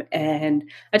time, and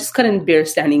I just couldn't bear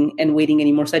standing and waiting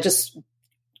anymore. So I just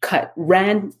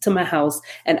ran to my house.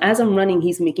 And as I'm running,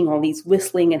 he's making all these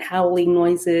whistling and howling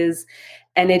noises.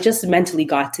 And it just mentally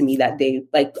got to me that day,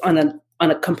 like on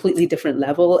a completely different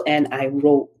level. And I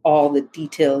wrote all the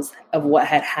details of what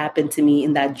had happened to me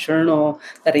in that journal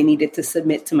that I needed to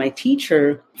submit to my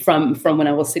teacher from when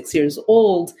I was 6 years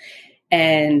old,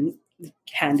 and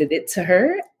handed it to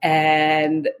her,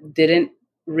 and didn't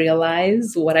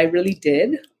realize what I really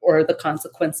did or the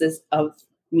consequences of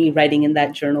me writing in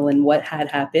that journal and what had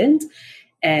happened.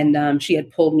 And she had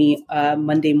pulled me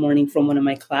Monday morning from one of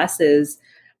my classes,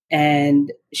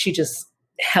 and she just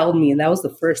held me. And that was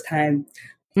the first time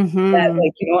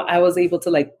that, I was able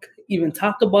to even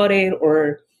talk about it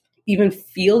or even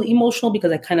feel emotional,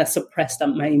 because I kind of suppressed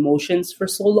my emotions for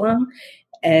so long.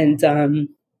 And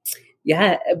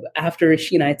after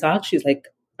she and I talked, she's like,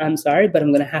 I'm sorry, but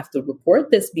I'm going to have to report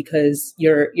this because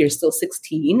you're still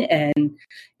 16. And,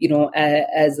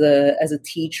 as a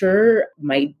teacher,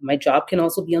 my job can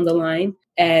also be on the line.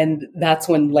 And that's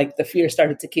when the fear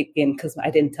started to kick in, because I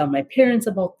didn't tell my parents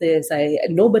about this.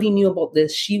 Nobody knew about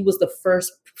this. She was the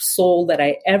first soul that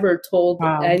I ever told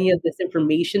any of this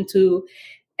information to.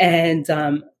 And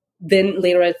then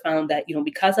later I found that,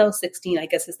 because I was 16, I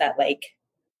guess it's that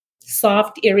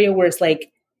soft area where it's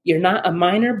you're not a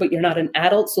minor, but you're not an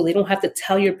adult. So they don't have to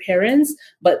tell your parents,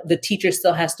 but the teacher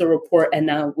still has to report. And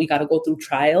now we got to go through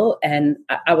trial. And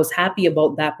I was happy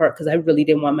about that part, because I really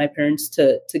didn't want my parents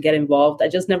to get involved. I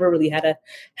just never really had a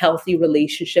healthy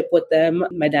relationship with them.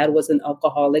 My dad was an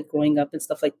alcoholic growing up and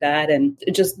stuff like that. And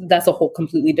that's a whole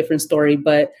completely different story.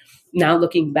 But now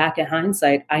looking back at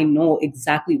hindsight, I know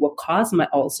exactly what caused my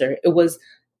ulcer. It was,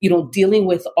 dealing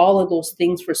with all of those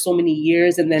things for so many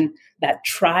years. And then that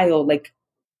trial,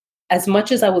 as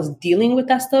much as I was dealing with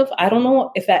that stuff, I don't know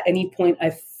if at any point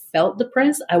I felt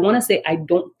depressed. I want to say I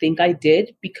don't think I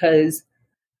did, because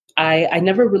I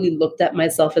never really looked at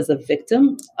myself as a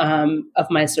victim of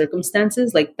my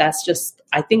circumstances. That's just,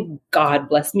 I think God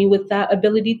blessed me with that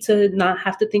ability to not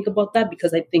have to think about that,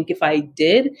 because I think if I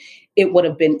did, it would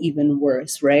have been even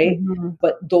worse, right?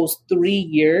 But those 3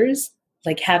 years,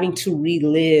 having to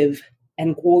relive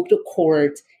and go to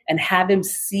court and have him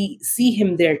see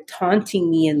him there taunting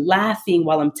me and laughing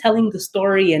while I'm telling the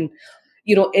story. And,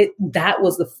 that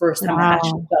was the first time I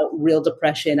actually felt real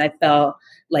depression. I felt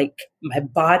like my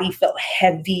body felt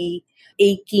heavy,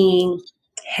 aching,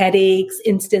 headaches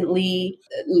instantly,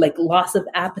 loss of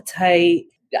appetite.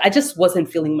 I just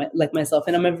wasn't feeling like myself.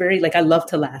 And I'm a very, I love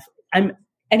to laugh. I'm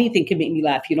anything can make me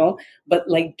laugh, but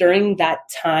like during that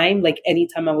time, like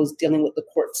anytime I was dealing with the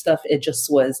court stuff,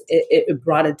 it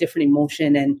brought a different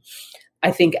emotion. And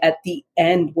I think at the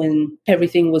end, when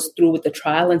everything was through with the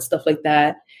trial and stuff like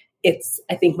that,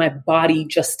 I think my body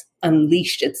just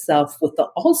unleashed itself with the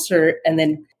ulcer and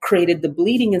then created the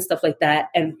bleeding and stuff like that.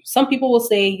 And some people will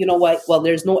say, you know what, well,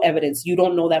 there's no evidence. You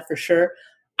don't know that for sure.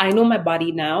 I know my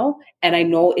body now, and I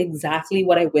know exactly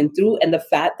what I went through. And the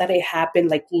fact that it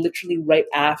happened like literally right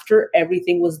after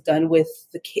everything was done with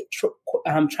the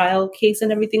trial case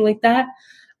and everything like that,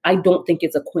 I don't think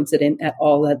it's a coincidence at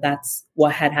all that that's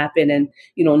what had happened. And,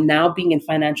 now being in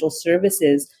financial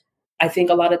services, I think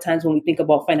a lot of times when we think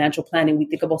about financial planning, we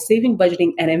think about saving,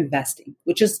 budgeting, and investing,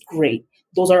 which is great.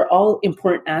 Those are all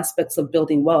important aspects of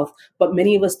building wealth. But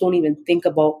many of us don't even think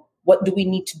about what do we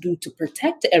need to do to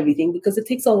protect everything, because it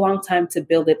takes a long time to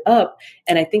build it up.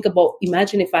 And I think about,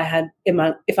 imagine if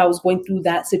I was going through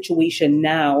that situation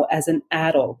now as an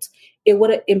adult, it would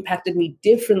have impacted me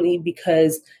differently,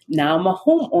 because now I'm a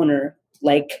homeowner.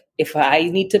 Like if I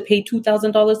need to pay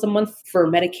 $2,000 a month for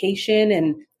medication,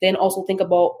 and then also think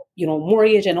about,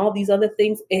 mortgage and all these other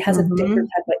things, it has a different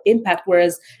type of impact.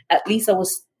 Whereas at least I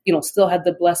was, still had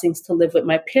the blessings to live with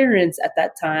my parents at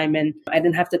that time. And I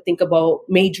didn't have to think about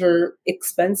major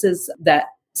expenses that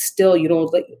still,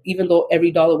 like even though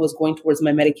every dollar was going towards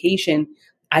my medication,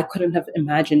 I couldn't have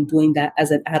imagined doing that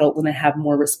as an adult when I have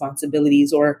more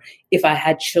responsibilities, or if I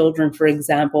had children, for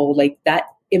example, like that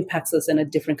impacts us in a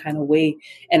different kind of way.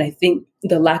 And I think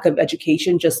the lack of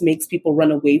education just makes people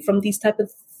run away from these type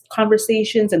of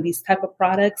conversations and these type of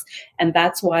products. And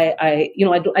that's why I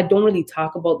don't really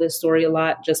talk about this story a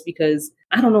lot, just because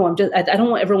I don't know. I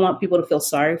don't ever want people to feel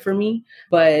sorry for me,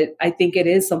 but I think it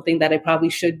is something that I probably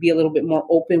should be a little bit more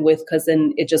open with, because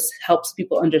then it just helps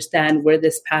people understand where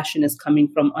this passion is coming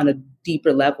from on a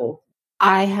deeper level.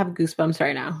 I have goosebumps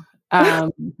right now.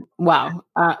 Wow.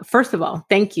 First of all,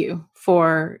 thank you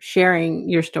for sharing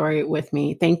your story with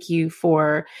me. Thank you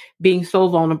for being so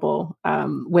vulnerable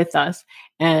with us.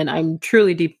 And I'm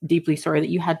truly deeply sorry that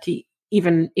you had to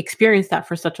even experience that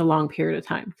for such a long period of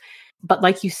time. But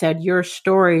like you said, your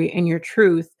story and your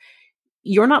truth,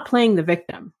 you're not playing the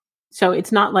victim. So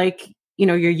it's not like,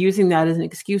 you're using that as an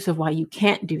excuse of why you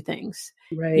can't do things.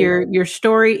 Right. Your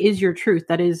story is your truth.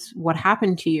 That is what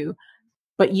happened to you.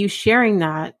 But you sharing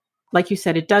that, like you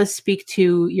said, it does speak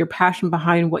to your passion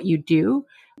behind what you do.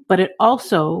 But it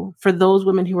also, for those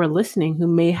women who are listening, who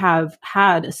may have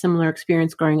had a similar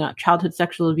experience growing up, childhood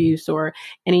sexual abuse or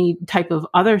any type of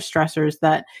other stressors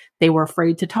that they were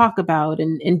afraid to talk about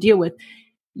and deal with,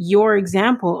 your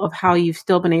example of how you've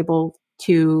still been able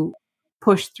to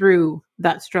push through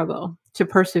that struggle, to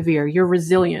persevere, your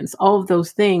resilience, all of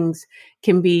those things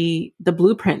can be the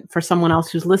blueprint for someone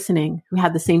else who's listening, who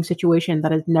had the same situation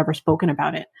that has never spoken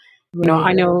about it. Right.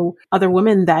 I know other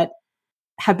women that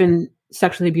have been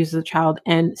sexually abused as a child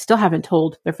and still haven't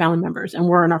told their family members, and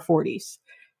we're in our 40s,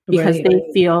 because they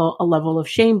feel a level of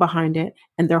shame behind it,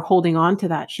 and they're holding on to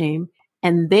that shame.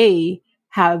 And they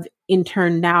have in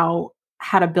turn now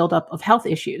had a buildup of health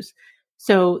issues.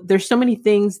 So there's so many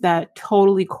things that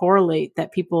totally correlate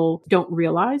that people don't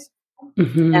realize.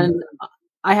 Mm-hmm. And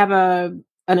I have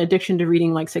an addiction to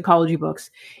reading like psychology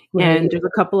books. Right. And there's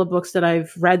a couple of books that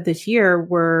I've read this year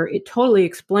where it totally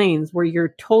explains, where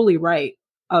you're totally right,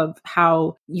 of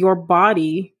how your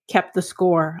body kept the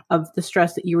score of the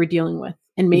stress that you were dealing with.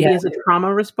 And maybe as a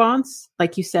trauma response,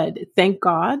 like you said, thank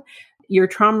God, your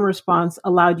trauma response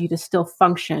allowed you to still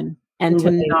function and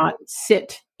to not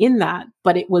sit in that,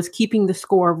 but it was keeping the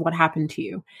score of what happened to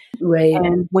you. Right.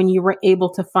 And when you were able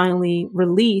to finally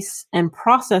release and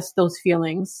process those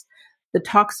feelings, the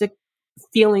toxic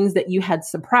feelings that you had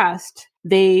suppressed,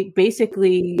 they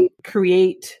basically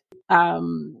create,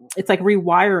 it's like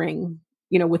rewiring,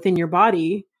 within your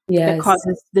body that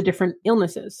causes the different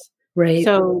illnesses. Right.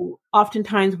 So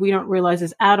oftentimes we don't realize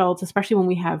as adults, especially when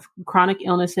we have chronic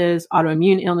illnesses,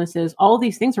 autoimmune illnesses, all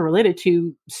these things are related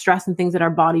to stress and things that our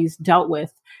bodies dealt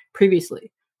with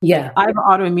previously. Yeah. Like, I have an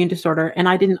autoimmune disorder and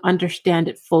I didn't understand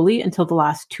it fully until the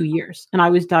last 2 years. And I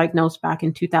was diagnosed back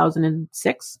in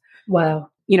 2006. Wow.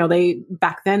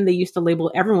 Back then they used to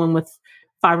label everyone with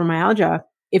fibromyalgia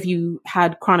if you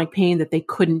had chronic pain that they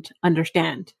couldn't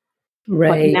understand.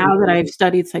 Right. But now that I've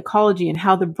studied psychology and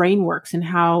how the brain works and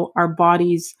how our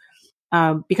bodies,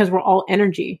 because we're all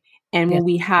energy, and when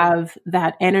we have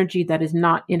that energy that is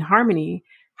not in harmony,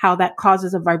 how that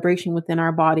causes a vibration within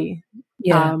our body.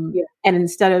 And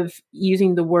instead of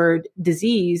using the word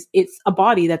disease, it's a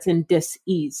body that's in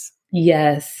dis-ease.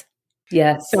 Yes.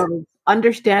 Yes. So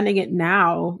understanding it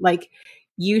now, like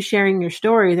you sharing your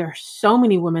story, there are so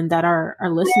many women that are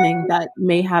listening that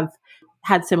may have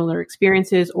had similar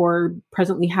experiences or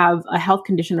presently have a health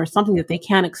condition or something that they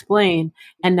can't explain.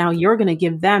 And now you're going to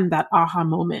give them that aha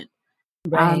moment.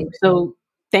 Right. So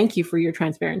thank you for your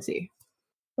transparency.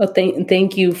 Well,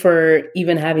 thank you for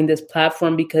even having this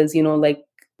platform, because, like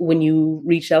when you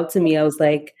reached out to me, I was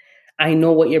like, I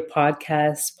know what your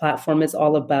podcast platform is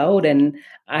all about, and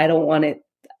I don't want it.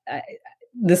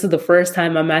 This is the first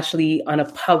time I'm actually on a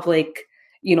public,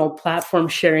 platform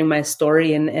sharing my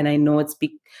story, and I know it's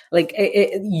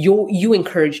you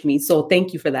encouraged me, so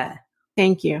thank you for that.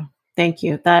 Thank you. Thank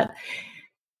you. That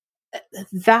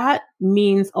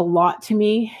means a lot to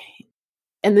me.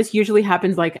 And this usually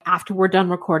happens like after we're done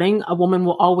recording. A woman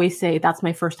will always say, that's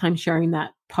my first time sharing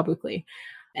that publicly.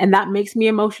 And that makes me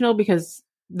emotional because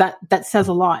that says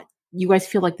a lot. You guys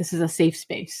feel like this is a safe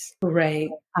space. Right.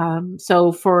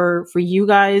 So for you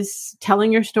guys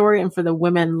telling your story and for the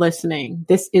women listening,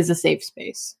 this is a safe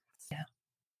space. Yeah.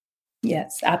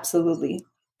 Yes, absolutely.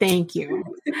 Thank you.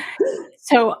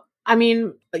 So, I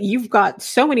mean, you've got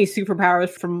so many superpowers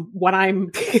from what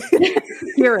I'm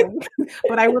hearing,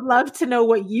 but I would love to know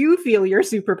what you feel your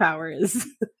superpower is.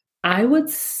 I would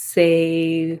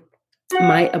say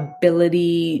my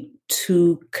ability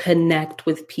to connect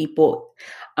with people.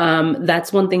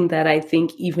 That's one thing that I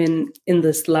think even in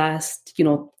this last,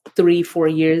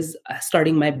 3-4 years,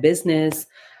 starting my business,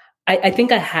 I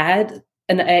think I had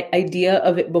an idea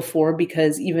of it before,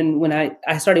 because even when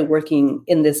I started working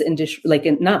in this industry, like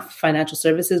in not financial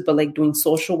services, but like doing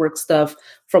social work stuff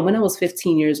from when I was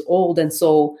 15 years old. And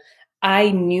so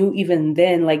I knew even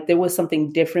then, like there was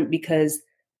something different, because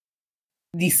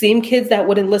the same kids that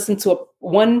wouldn't listen to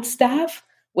one staff,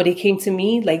 when it came to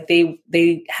me, like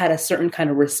they had a certain kind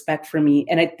of respect for me.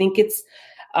 And I think it's,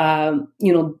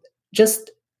 just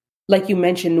like you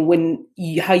mentioned,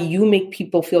 how you make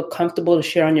people feel comfortable to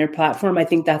share on your platform. I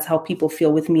think that's how people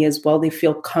feel with me as well. They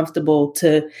feel comfortable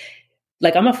to,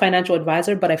 like, I'm a financial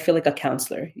advisor, but I feel like a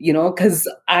counselor, because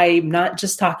I'm not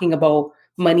just talking about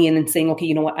money and then saying, okay,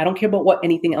 you know what, I don't care about what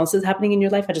anything else is happening in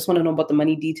your life. I just want to know about the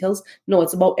money details. No,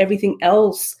 it's about everything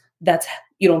else that's,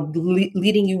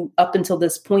 leading you up until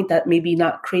this point, that maybe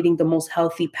not creating the most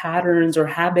healthy patterns or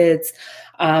habits,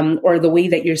 or the way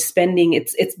that you're spending.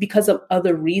 It's because of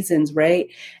other reasons, right?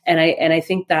 And I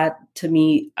think that, to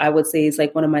me, I would say is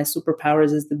like one of my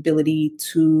superpowers is the ability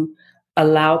to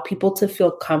allow people to feel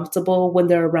comfortable when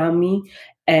they're around me,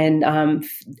 and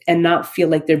not feel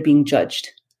like they're being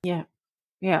judged. Yeah.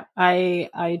 Yeah,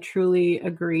 I truly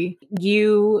agree.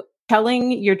 You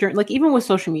telling your journey, like even with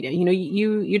social media,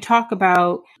 you talk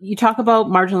about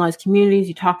marginalized communities.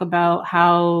 You talk about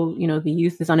how, the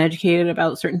youth is uneducated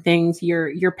about certain things.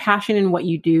 Your passion in what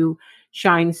you do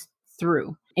shines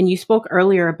through. And you spoke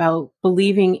earlier about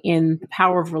believing in the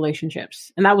power of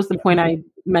relationships. And that was the point I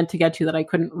meant to get to that I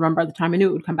couldn't remember at the time. I knew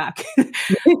it would come back.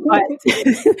 But,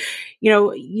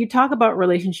 you talk about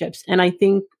relationships. And I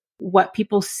think what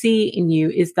people see in you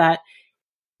is that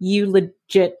you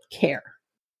legit care.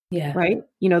 Yeah. Right.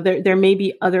 There may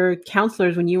be other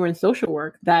counselors when you were in social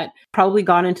work that probably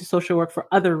got into social work for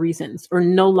other reasons or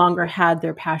no longer had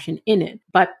their passion in it.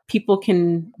 But people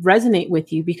can resonate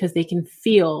with you because they can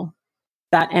feel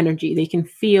that energy. They can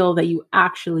feel that you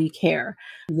actually care.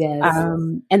 Yes.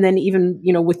 And then even,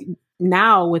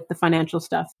 with the financial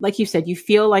stuff, like you said, you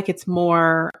feel like it's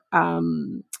more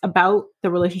about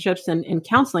the relationships and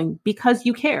counseling because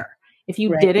you care. If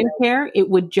you didn't care, it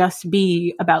would just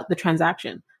be about the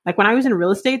transaction. Like when I was in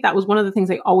real estate, that was one of the things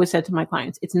I always said to my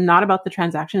clients. It's not about the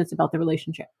transaction. It's about the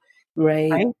relationship.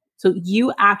 Right. So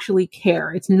you actually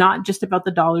care. It's not just about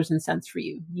the dollars and cents for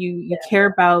you. You care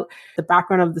about the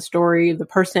background of the story of the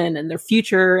person and their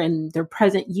future and their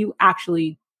present. You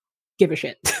actually give a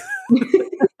shit.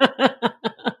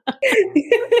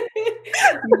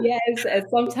 Yes. And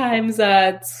sometimes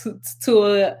no,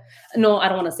 I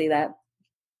don't want to say that.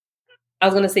 I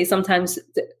was going to say sometimes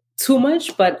too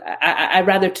much, but I'd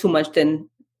rather too much than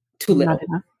too little.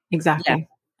 Exactly. Yeah.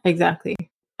 Exactly.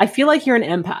 I feel like you're an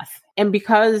empath. And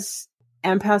because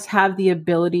empaths have the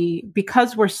ability,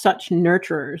 because we're such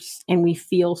nurturers and we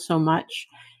feel so much,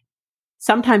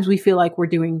 sometimes we feel like we're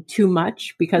doing too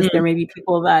much because there may be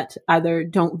people that either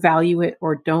don't value it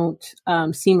or don't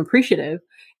seem appreciative.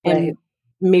 And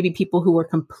maybe people who are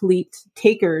complete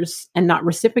takers and not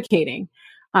reciprocating.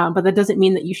 But that doesn't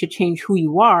mean that you should change who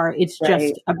you are. It's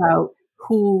just about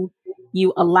who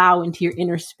you allow into your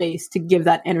inner space to give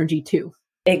that energy to.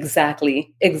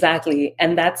 Exactly, exactly.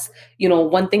 And that's,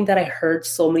 one thing that I heard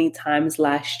so many times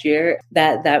last year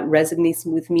that resonates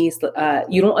with me is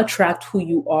you don't attract who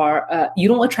you are. You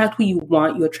don't attract who you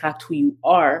want, you attract who you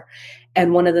are.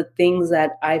 And one of the things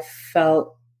that I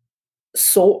felt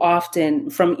so often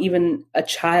from even a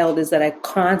child is that I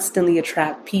constantly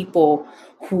attract people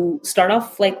who start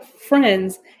off like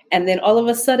friends, and then all of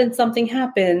a sudden something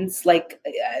happens, like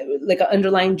an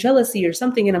underlying jealousy or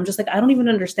something, and I'm just like, I don't even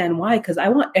understand why, because I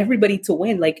want everybody to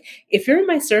win. Like, if you're in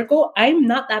my circle, I'm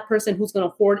not that person who's going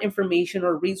to hoard information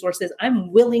or resources.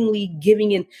 I'm willingly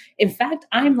giving in fact,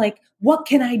 I'm like, what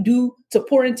can I do to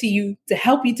pour into you to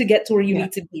help you to get to where you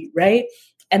need to be, right?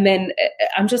 And then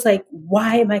I'm just like,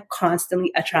 why am I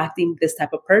constantly attracting this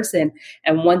type of person?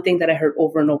 And one thing that I heard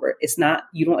over and over is not,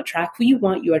 you don't attract who you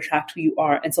want, you attract who you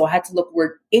are. And so I had to look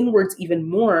inwards even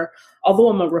more, although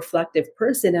I'm a reflective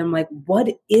person. I'm like, what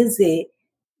is it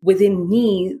within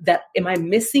me that, am I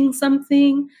missing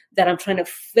something that I'm trying to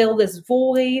fill this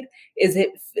void? Is it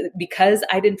because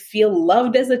I didn't feel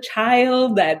loved as a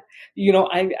child that,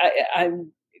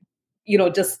 I'm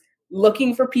just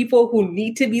looking for people who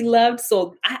need to be loved?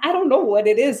 So I don't know what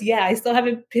it is. Yeah, I still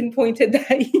haven't pinpointed that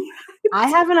yet. I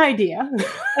have an idea.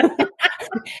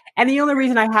 And the only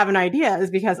reason I have an idea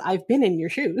is because I've been in your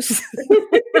shoes.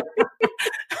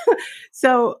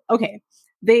 So, okay.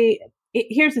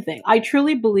 Here's the thing. I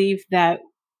truly believe that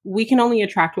we can only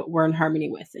attract what we're in harmony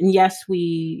with. And yes,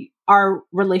 our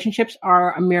relationships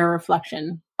are a mirror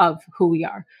reflection of who we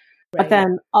are. Right. But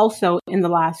then also in the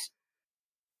last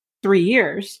 3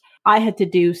 years, I had to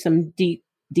do some deep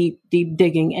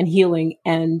digging and healing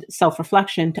and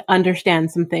self-reflection to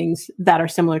understand some things that are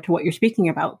similar to what you're speaking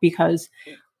about, because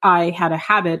I had a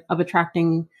habit of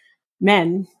attracting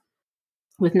men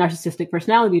with narcissistic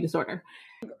personality disorder,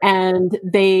 and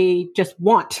they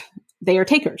are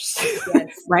takers,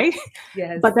 yes. Right?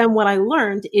 Yes. But then what I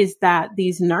learned is that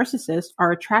these narcissists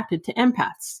are attracted to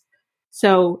empaths.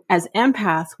 So as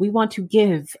empaths, we want to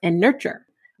give and nurture.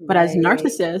 But as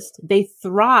narcissists, they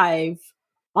thrive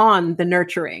on the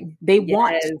nurturing. They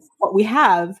want what we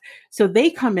have. So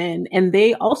they come in and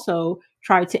they also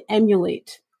try to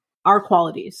emulate our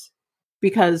qualities,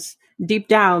 because deep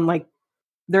down, like,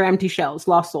 they're empty shells,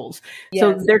 lost souls. Yes.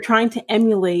 So they're trying to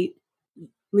emulate,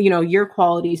 your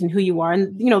qualities and who you are.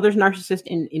 And, there's narcissists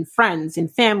in friends, in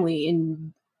family,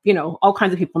 in, all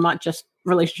kinds of people, not just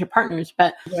relationship partners,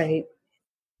 but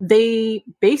they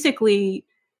basically,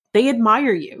 they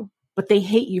admire you, but they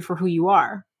hate you for who you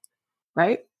are.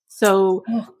 Right. So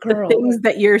the things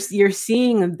that you're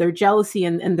seeing, their jealousy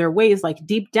and their ways, like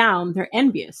deep down, they're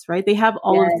envious, right? They have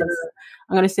all of the,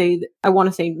 I want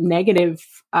to say negative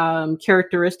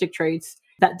characteristic traits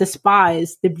that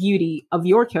despise the beauty of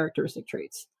your characteristic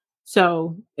traits.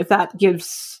 So if that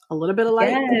gives a little bit of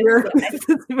light. Are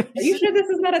you sure this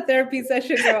is not a therapy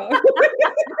session, girl?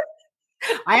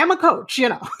 I am a coach,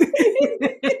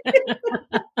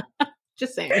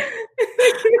 Just saying.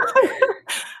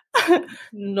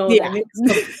 No, that makes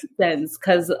complete sense,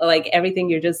 because like everything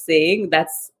you're just saying,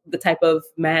 that's the type of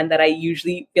man that I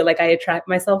usually feel like I attract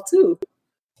myself to.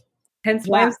 Hence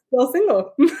why I'm still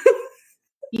single.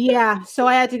 Yeah. So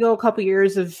I had to go a couple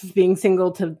years of being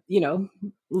single to,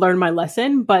 learn my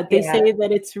lesson. But they say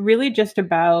that it's really just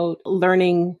about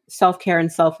learning self-care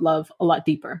and self-love a lot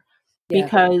deeper,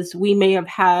 because we may have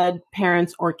had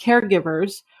parents or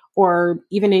caregivers, or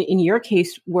even in your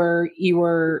case where you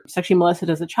were sexually molested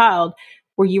as a child,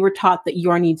 where you were taught that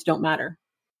your needs don't matter.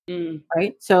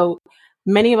 Right? So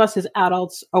many of us as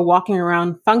adults are walking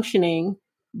around functioning,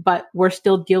 but we're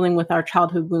still dealing with our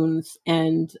childhood wounds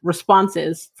and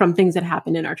responses from things that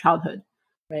happened in our childhood.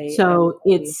 Right. So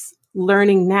it's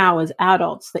learning now as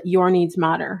adults that your needs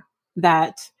matter,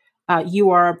 that you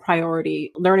are a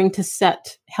priority. Learning to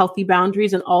set healthy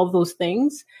boundaries and all of those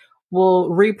things will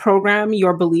reprogram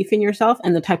your belief in yourself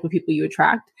and the type of people you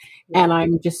attract. Yeah. And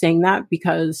I'm just saying that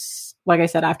because, like I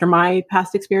said, after my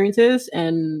past experiences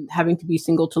and having to be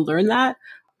single to learn that,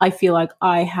 I feel like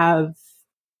I have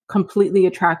completely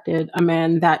attracted a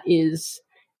man that is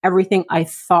everything I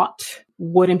thought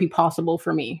wouldn't be possible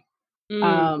for me.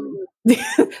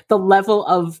 The level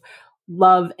of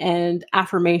love and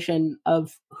affirmation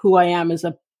of who I am as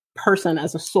a person,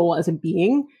 as a soul, as a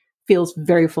being, feels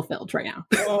very fulfilled right now.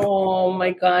 Oh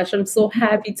my gosh, I'm so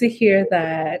happy to hear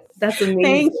that. That's amazing.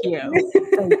 Thank you.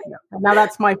 Thank you. Now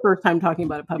that's my first time talking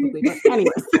about it publicly, but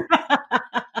anyways.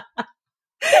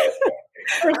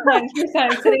 First time, first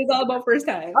time. Today's all about first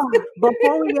times.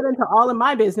 Before we get into all of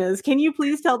my business, can you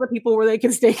please tell the people where they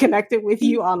can stay connected with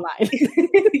you online?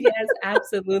 Yes,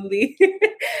 absolutely.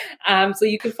 So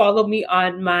you can follow me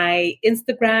on my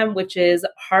Instagram, which is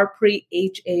Harprit,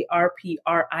 Harprit,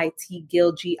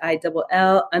 Gill, Gill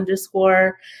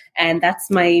 _. And that's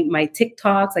my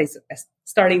TikToks. I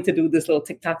starting to do this little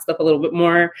TikTok stuff a little bit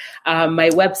more. My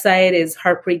website is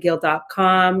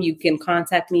harpritgill.com. You can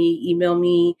contact me, email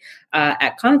me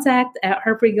at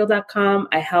contact@harpritgill.com.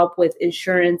 I help with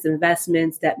insurance,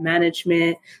 investments, debt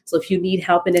management. So if you need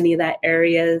help in any of that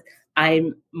area,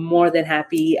 I'm more than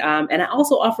happy. And I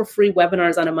also offer free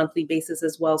webinars on a monthly basis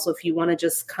as well. So if you want to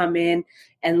just come in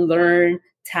and learn,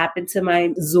 tap into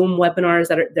my Zoom webinars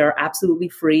they're absolutely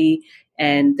free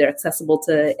and they're accessible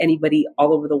to anybody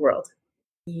all over the world.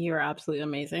 You're absolutely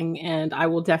amazing. And I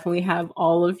will definitely have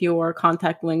all of your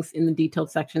contact links in the detailed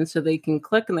section so they can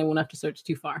click and they won't have to search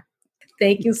too far.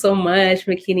 Thank you so much,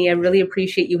 McKinney. I really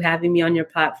appreciate you having me on your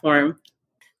platform.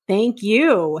 Thank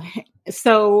you.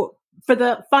 So for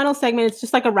the final segment, it's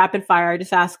just like a rapid fire. I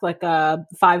just ask like 5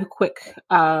 quick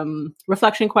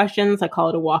reflection questions. I call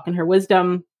it a walk in her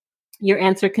wisdom. Your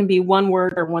answer can be one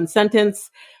word or one sentence.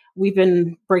 We've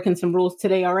been breaking some rules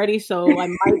today already, so I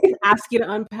might ask you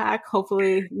to unpack.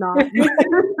 Hopefully not.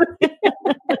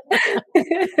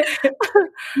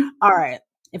 All right.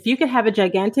 If you could have a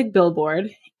gigantic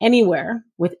billboard anywhere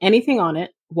with anything on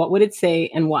it, what would it say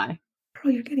and why? Oh,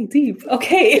 you're getting deep.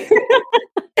 Okay.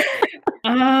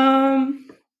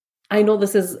 I know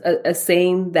this is a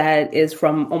saying that is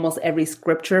from almost every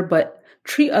scripture, but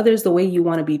treat others the way you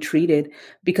want to be treated.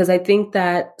 Because I think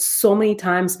that so many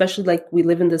times, especially like we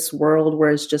live in this world where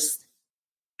it's just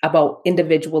about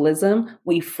individualism,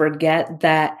 we forget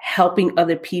that helping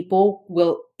other people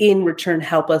will in return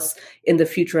help us in the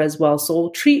future as well. So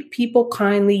treat people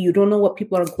kindly. You don't know what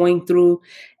people are going through,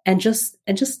 and just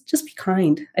be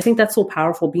kind. I think that's so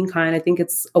powerful. Being kind. I think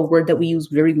it's a word that we use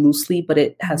very loosely, but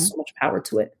it has so much power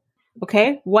to it.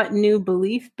 Okay. What new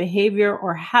belief, behavior,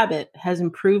 or habit has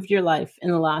improved your life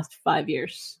in the last 5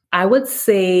 years? I would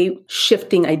say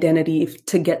shifting identity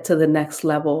to get to the next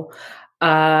level.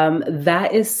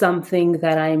 That is something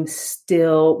that I'm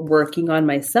still working on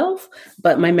myself,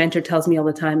 but my mentor tells me all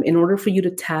the time, in order for you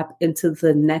to tap into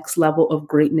the next level of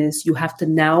greatness, you have to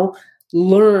now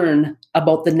learn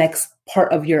about the next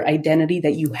part of your identity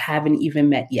that you haven't even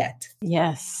met yet.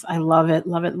 Yes, I love it.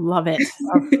 Love it. Love it.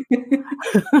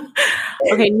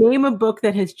 Okay. Name a book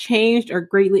that has changed or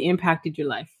greatly impacted your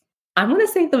life. I'm going to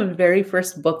say the very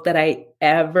first book that I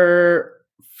ever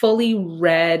fully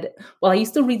read. Well, I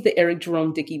used to read the Eric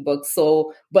Jerome Dickey books.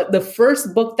 But the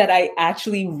first book that I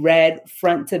actually read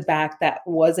front to back that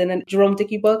wasn't a Jerome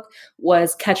Dickey book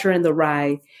was Catcher in the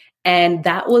Rye. And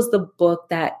that was the book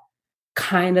that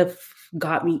kind of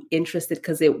got me interested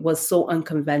because it was so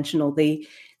unconventional. They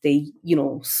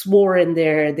swore in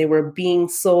there. They were being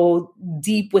so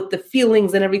deep with the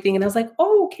feelings and everything. And I was like,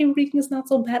 oh, okay, reading is not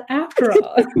so bad after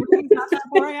all. It's not that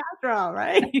boring after all,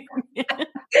 right?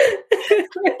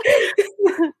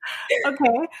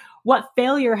 Okay. What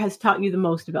failure has taught you the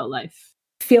most about life?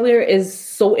 Failure is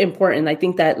so important. I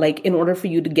think that in order for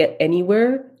you to get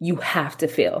anywhere, you have to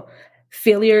fail.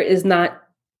 Failure is not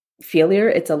failure.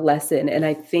 It's a lesson. And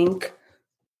I think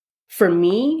for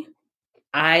me,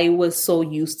 I was so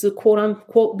used to quote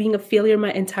unquote being a failure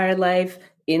my entire life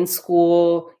in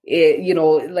school.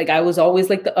 I was always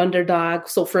like the underdog.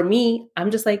 So for me,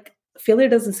 I'm just like, failure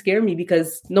doesn't scare me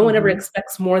because no one ever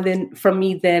expects more from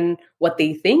me than what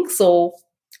they think. So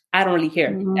I don't really care.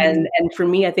 And for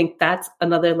me, I think that's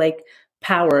another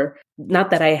power, not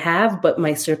that I have, but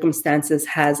my circumstances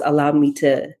has allowed me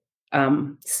to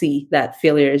see that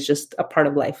failure is just a part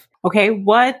of life. Okay.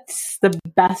 What's the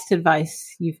best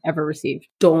advice you've ever received?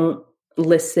 Don't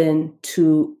listen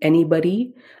to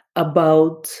anybody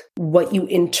about what you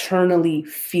internally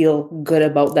feel good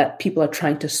about that people are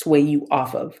trying to sway you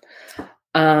off of.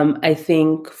 I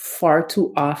think far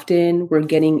too often we're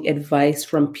getting advice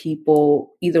from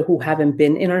people either who haven't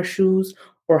been in our shoes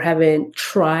or haven't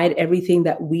tried everything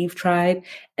that we've tried.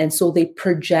 And so they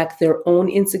project their own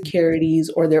insecurities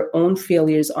or their own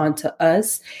failures onto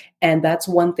us. And that's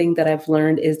one thing that I've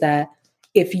learned is that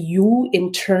if you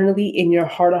internally in your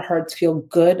heart of hearts feel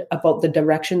good about the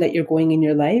direction that you're going in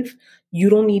your life, you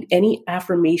don't need any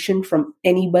affirmation from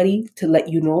anybody to let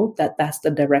you know that that's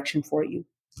the direction for you.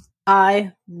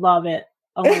 I love it.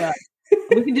 Oh my God.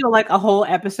 We can do like a whole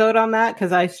episode on that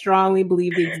because I strongly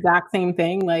believe the exact same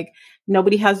thing. Like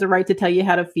nobody has the right to tell you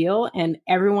how to feel, and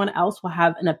everyone else will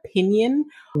have an opinion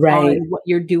on Right. what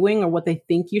you're doing or what they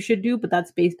think you should do, but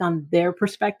that's based on their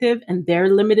perspective and their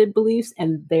limited beliefs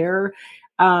and their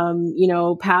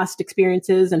past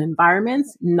experiences and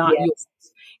environments, not yours.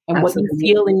 Yes, And what you absolutely.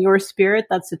 feel in your spirit,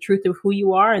 that's the truth of who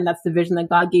you are, and that's the vision that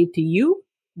God gave to you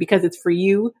because it's for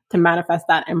you to manifest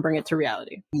that and bring it to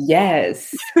reality.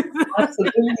 Yes,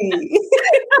 absolutely.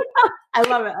 I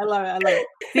love it. I love it. I love it.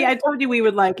 See, I told you we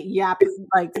would like yap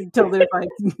like until there's like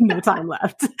no time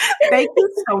left. Thank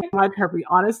you so much, Harprit.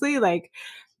 Honestly, like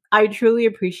I truly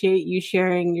appreciate you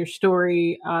sharing your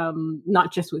story,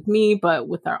 not just with me, but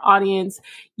with our audience.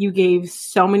 You gave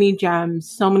so many gems,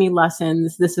 so many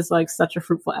lessons. This is like such a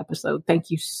fruitful episode. Thank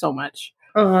you so much.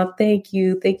 Oh, thank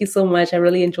you. Thank you so much. I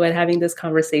really enjoyed having this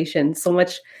conversation. So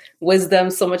much wisdom,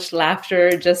 so much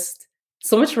laughter, just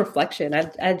so much reflection.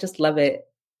 I just love it.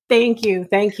 Thank you.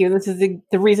 Thank you. This is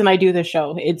the reason I do this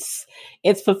show. It's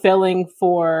fulfilling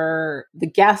for the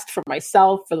guest, for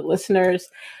myself, for the listeners.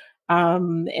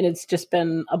 And it's just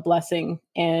been a blessing.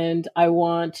 And I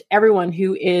want everyone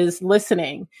who is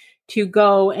listening to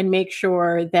go and make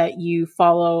sure that you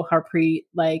follow Harpreet,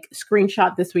 like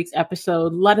screenshot this week's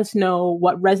episode. Let us know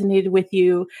what resonated with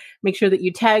you. Make sure that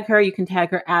you tag her. You can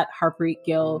tag her at Harprit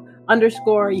Gill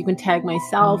 _. You can tag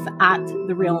myself at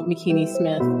The Real McKinney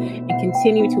Smith and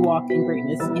continue to walk in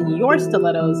greatness in your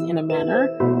stilettos in a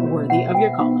manner worthy of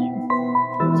your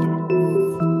calling.